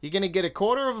 You're going to get a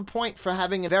 1/4 of a point for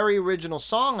having a very original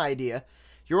song idea.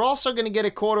 You're also going to get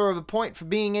a 1/4 of a point for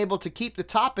being able to keep the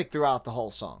topic throughout the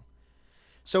whole song.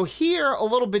 So here, a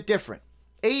little bit different.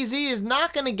 AZ is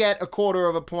not going to get a 1/4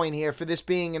 of a point here for this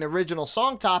being an original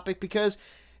song topic, because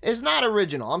it's not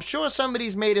original. I'm sure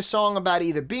somebody's made a song about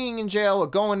either being in jail or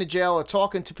going to jail or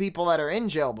talking to people that are in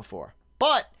jail before.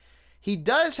 But he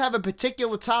does have a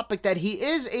particular topic that he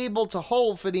is able to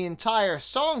hold for the entire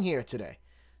song here today.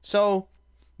 So,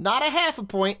 not a 1/2 a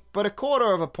point, but a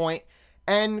 1/4 of a point.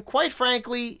 And quite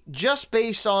frankly, just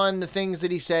based on the things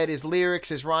that he said, his lyrics,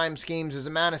 his rhyme schemes, his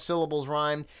amount of syllables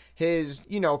rhymed, his,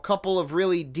 couple of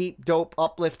really deep, dope,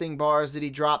 uplifting bars that he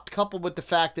dropped, coupled with the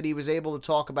fact that he was able to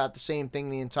talk about the same thing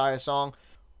the entire song.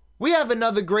 We have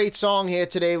another great song here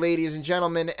today, ladies and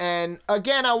gentlemen. And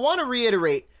again, I want to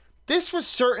reiterate, this was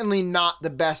certainly not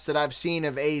the best that I've seen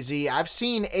of AZ. I've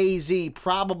seen AZ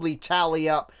probably tally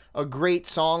up a great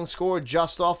song score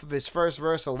just off of his first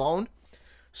verse alone.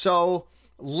 So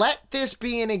let this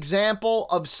be an example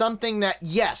of something that,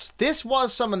 yes, this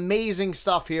was some amazing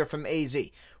stuff here from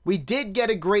AZ. We did get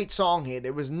a great song here.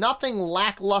 There was nothing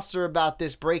lackluster about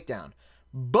this breakdown.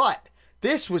 But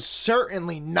this was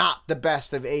certainly not the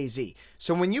best of AZ.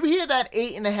 So when you hear that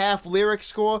 8.5 lyric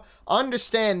score,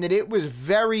 understand that it was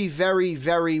very, very,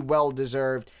 very well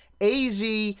deserved. AZ,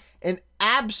 an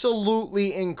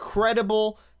absolutely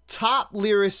incredible top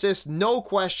lyricist, no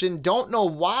question. Don't know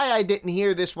why I didn't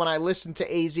hear this when I listened to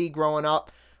AZ growing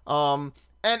up.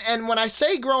 And when I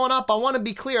say growing up, I want to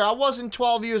be clear. I wasn't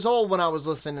 12 years old when I was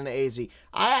listening to AZ.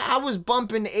 I was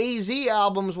bumping AZ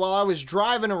albums while I was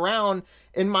driving around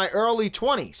in my early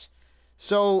 20s.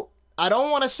 So I don't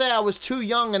want to say I was too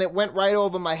young and it went right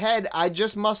over my head. I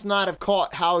just must not have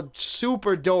caught how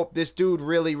super dope this dude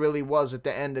really, really was at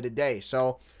the end of the day.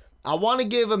 So I want to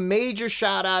give a major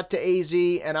shout out to AZ,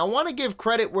 and I want to give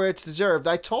credit where it's deserved.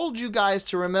 I told you guys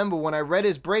to remember when I read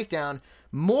his breakdown,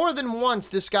 more than once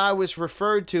this guy was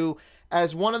referred to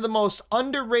as one of the most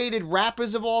underrated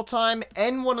rappers of all time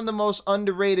and one of the most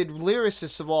underrated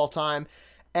lyricists of all time.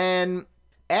 And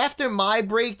after my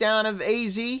breakdown of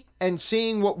AZ and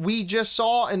seeing what we just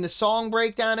saw in the song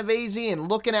breakdown of AZ and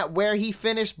looking at where he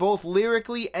finished both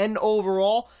lyrically and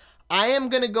overall, I am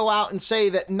going to go out and say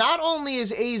that not only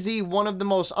is AZ one of the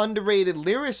most underrated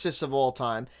lyricists of all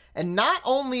time, and not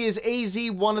only is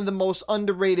AZ one of the most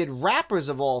underrated rappers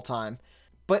of all time,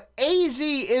 but AZ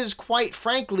is, quite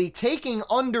frankly, taking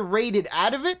underrated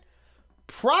out of it,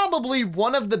 probably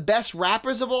one of the best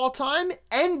rappers of all time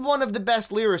and one of the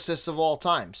best lyricists of all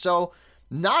time. So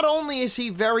not only is he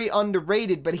very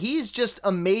underrated, but he's just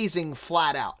amazing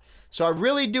flat out. So I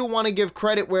really do want to give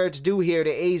credit where it's due here to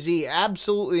AZ.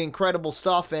 Absolutely incredible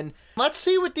stuff. And let's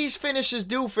see what these finishes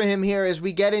do for him here as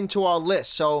we get into our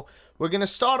list. So we're going to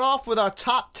start off with our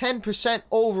top 10%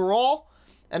 overall.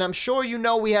 And I'm sure you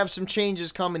know we have some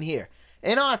changes coming here.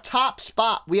 In our top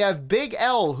spot, we have Big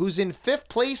L, who's in 5th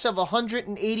place of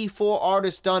 184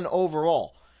 artists done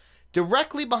overall.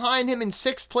 Directly behind him in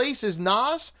 6th place is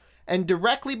Nas. And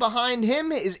directly behind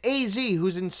him is AZ,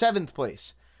 who's in 7th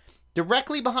place.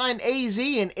 Directly behind AZ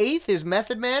in 8th is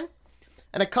Method Man.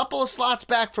 And a couple of slots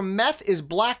back from Meth is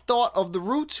Black Thought of the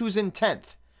Roots, who's in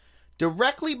 10th.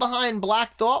 Directly behind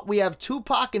Black Thought, we have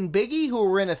Tupac and Biggie, who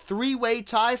are in a 3-way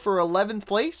tie for 11th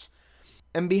place.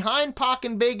 And behind Pac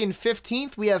and Big in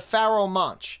 15th, we have Pharoahe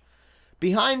Monch.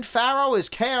 Behind Pharoahe is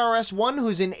KRS-One,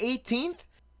 who's in 18th.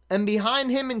 And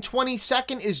behind him in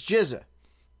 22nd is GZA.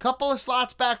 Couple of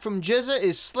slots back from GZA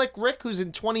is Slick Rick, who's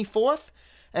in 24th.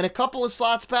 And a couple of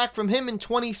slots back from him in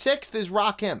 26th is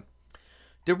Rakim.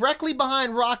 Directly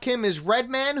behind Rakim is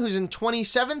Redman, who's in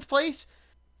 27th place.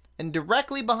 And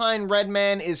directly behind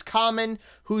Redman is Common,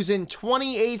 who's in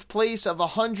 28th place of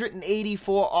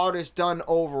 184 artists done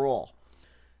overall.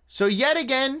 So yet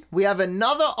again, we have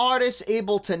another artist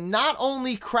able to not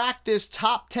only crack this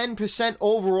top 10%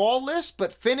 overall list,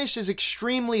 but finishes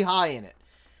extremely high in it.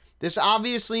 This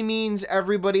obviously means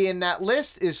everybody in that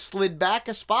list is slid back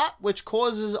a spot, which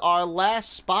causes our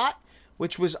last spot,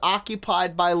 which was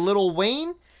occupied by Lil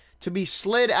Wayne, to be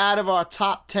slid out of our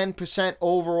top 10%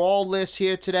 overall list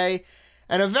here today.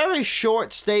 And a very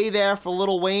short stay there for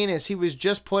Lil Wayne, as he was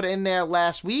just put in there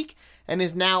last week and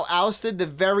is now ousted the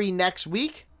very next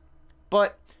week.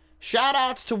 But shout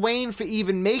outs to Wayne for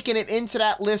even making it into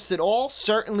that list at all.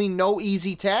 Certainly no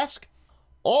easy task.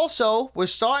 Also, we're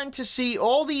starting to see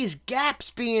all these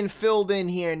gaps being filled in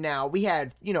here now. We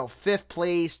had, 5th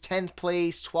place, 10th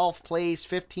place, 12th place,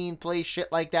 15th place,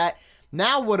 shit like that.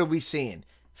 Now what are we seeing?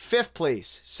 5th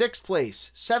place, 6th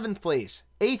place, 7th place,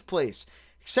 8th place,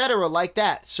 etc. like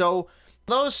that. So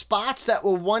those spots that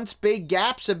were once big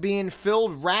gaps are being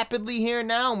filled rapidly here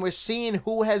now, and we're seeing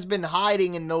who has been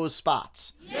hiding in those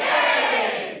spots.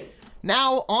 Yay!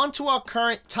 Now, on to our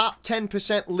current top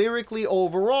 10% lyrically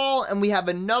overall, and we have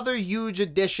another huge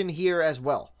addition here as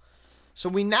well. So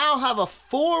we now have a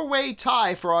 4-way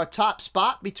tie for our top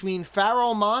spot between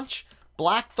Pharoahe Monch,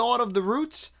 Black Thought of the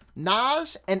Roots,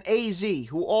 Nas, and AZ,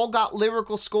 who all got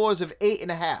lyrical scores of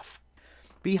 8.5.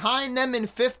 Behind them in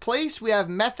 5th place, we have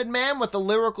Method Man with a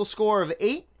lyrical score of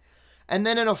 8. And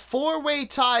then in a 4-way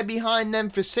tie behind them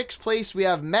for 6th place, we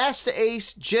have Masta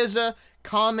Ace, GZA,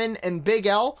 Common, and Big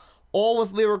L, all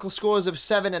with lyrical scores of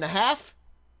 7.5.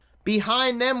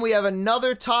 Behind them, we have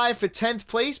another tie for 10th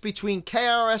place between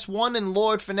KRS-One and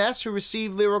Lord Finesse, who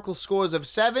received lyrical scores of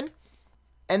 7.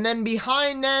 And then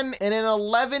behind them, in an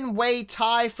 11-way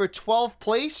tie for 12th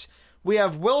place, we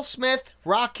have Will Smith,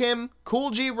 Rakim,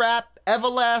 Kool G Rap,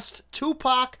 Everlast,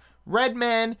 Tupac,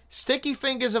 Redman, Sticky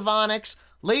Fingers of Onyx,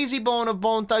 Lazy Bone of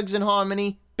Bone Thugs and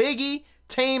Harmony, Biggie,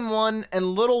 Tame One,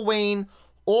 and Lil Wayne,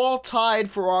 all tied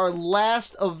for our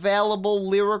last available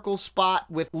lyrical spot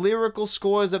with lyrical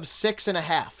scores of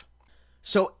 6.5.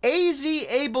 So AZ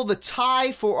able to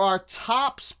tie for our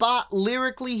top spot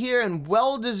lyrically here, and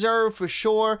well-deserved for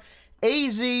sure.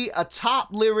 AZ, a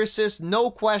top lyricist,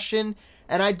 no question.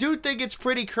 And I do think it's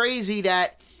pretty crazy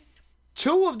that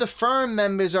 2 of the Firm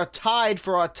members are tied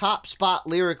for our top spot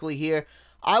lyrically here.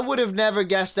 I would have never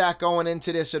guessed that going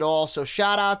into this at all. So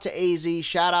shout out to AZ,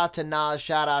 shout out to Nas,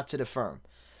 shout out to the Firm.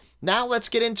 Now let's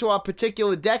get into our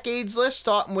particular decades list,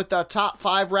 starting with our top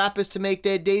 5 rappers to make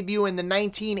their debut in the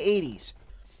 1980s.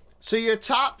 So your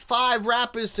top 5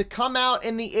 rappers to come out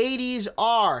in the 80s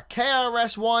are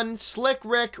KRS-One, Slick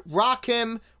Rick,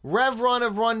 Rakim, Rev Run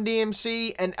of Run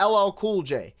DMC, and LL Cool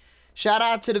J. Shout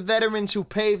out to the veterans who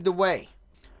paved the way.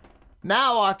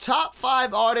 Now, our top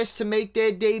 5 artists to make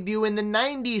their debut in the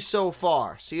 90s so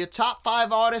far. So your top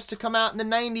 5 artists to come out in the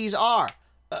 90s are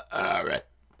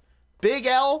Big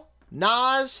L,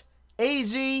 Nas,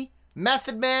 AZ,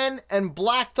 Method Man, and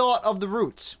Black Thought of the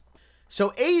Roots.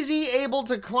 So AZ able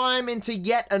to climb into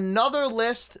yet another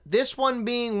list, this one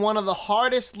being one of the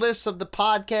hardest lists of the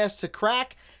podcast to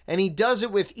crack, and he does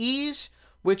it with ease,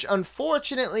 which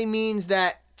unfortunately means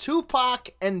that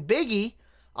Tupac and Biggie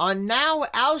are now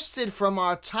ousted from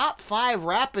our top 5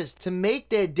 rappers to make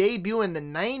their debut in the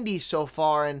 90s so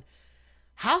far. And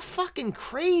how fucking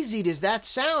crazy does that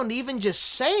sound, even just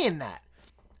saying that?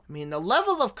 I mean, the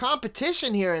level of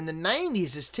competition here in the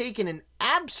 90s has taken an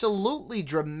absolutely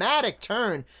dramatic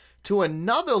turn to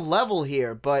another level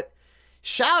here. But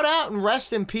shout out and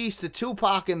rest in peace to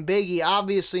Tupac and Biggie.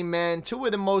 Obviously, man, 2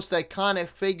 of the most iconic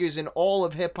figures in all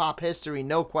of hip-hop history,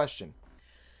 no question.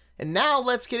 And now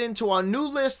let's get into our new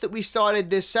list that we started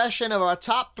this session of our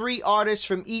top 3 artists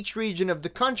from each region of the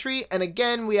country. And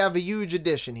again, we have a huge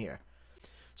addition here.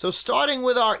 So starting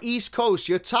with our East Coast,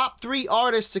 your top 3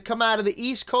 artists to come out of the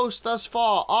East Coast thus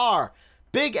far are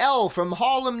Big L from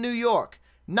Harlem, New York,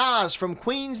 Nas from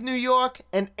Queens, New York,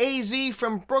 and AZ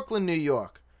from Brooklyn, New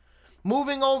York.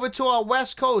 Moving over to our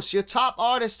West Coast, your top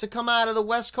artist to come out of the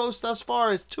West Coast thus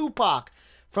far is Tupac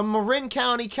from Marin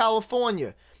County,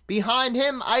 California. Behind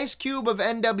him, Ice Cube of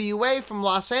NWA from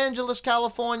Los Angeles,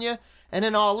 California. And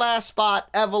in our last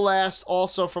spot, Everlast,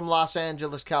 also from Los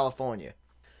Angeles, California.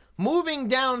 Moving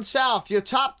down south, your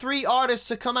top 3 artists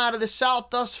to come out of the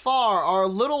South thus far are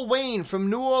Lil Wayne from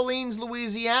New Orleans,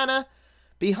 Louisiana.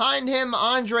 Behind him,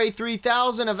 Andre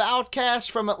 3000 of Outkast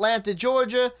from Atlanta,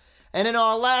 Georgia. And in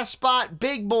our last spot,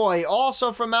 Big Boy,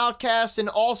 also from Outkast and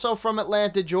also from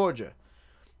Atlanta, Georgia.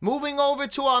 Moving over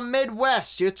to our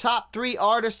Midwest, your top 3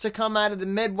 artists to come out of the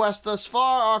Midwest thus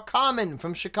far are Common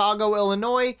from Chicago,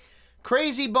 Illinois,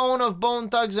 Crazy Bone of Bone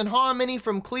Thugs and Harmony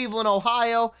from Cleveland,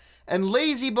 Ohio, and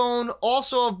Lazy Bone,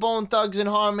 also of Bone Thugs and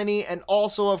Harmony and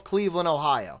also of Cleveland,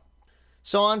 Ohio.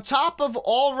 So on top of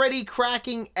already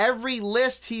cracking every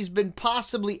list he's been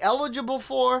possibly eligible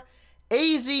for,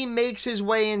 AZ makes his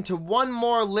way into one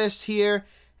more list here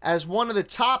as one of the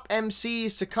top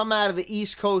MCs to come out of the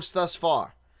East Coast thus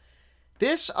far.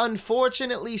 This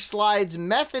unfortunately slides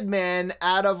Method Man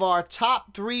out of our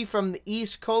top 3 from the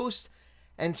East Coast,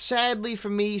 and sadly for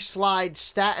me slides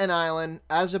Staten Island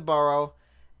as a borough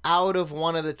out of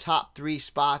one of the top 3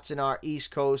 spots in our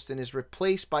East Coast and is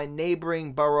replaced by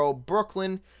neighboring borough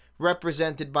Brooklyn,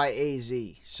 represented by AZ.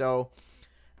 So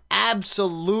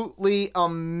absolutely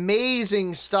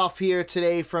amazing stuff here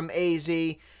today from AZ,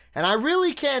 and I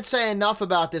really can't say enough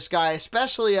about this guy,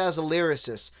 especially as a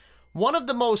lyricist. One of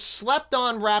the most slept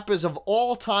on rappers of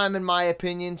all time in my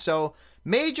opinion, so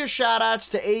major shout outs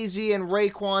to AZ and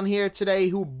Raekwon here today,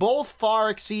 who both far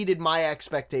exceeded my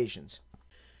expectations.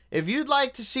 If you'd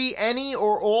like to see any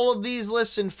or all of these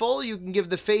lists in full, you can give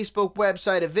the Facebook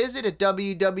website a visit at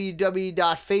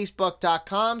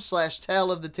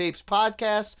www.facebook.com/taleofthetapes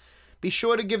podcast. Be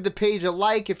sure to give the page a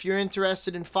like if you're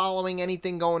interested in following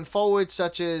anything going forward,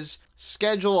 such as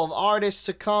schedule of artists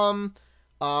to come,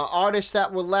 artists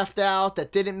that were left out,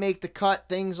 that didn't make the cut,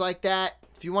 things like that.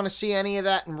 If you want to see any of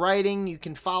that in writing, you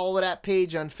can follow that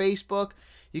page on Facebook.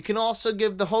 You can also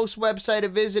give the host website a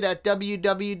visit at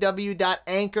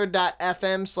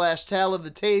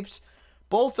www.anchor.fm/taleofthetapes.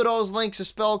 Both of those links are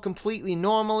spelled completely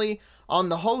normally. On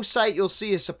the host site, you'll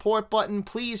see a support button.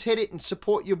 Please hit it and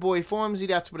support your boy Formzy.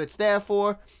 That's what it's there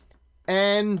for.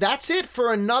 And that's it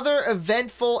for another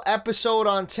eventful episode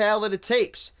on Tale of the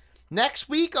Tapes. Next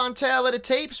week on Tale of the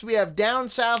Tapes, we have down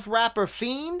south rapper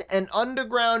Fiend and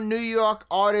underground New York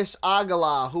artist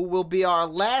Agala, who will be our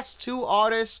last 2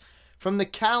 artists from the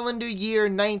calendar year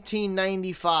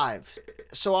 1995.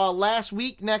 So our last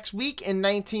week next week in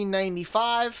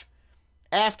 1995.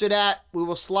 After that, we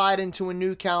will slide into a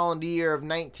new calendar year of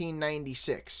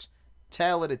 1996.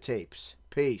 Tale of the Tapes.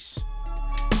 Peace.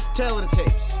 Tale of the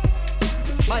Tapes.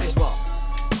 Might as well.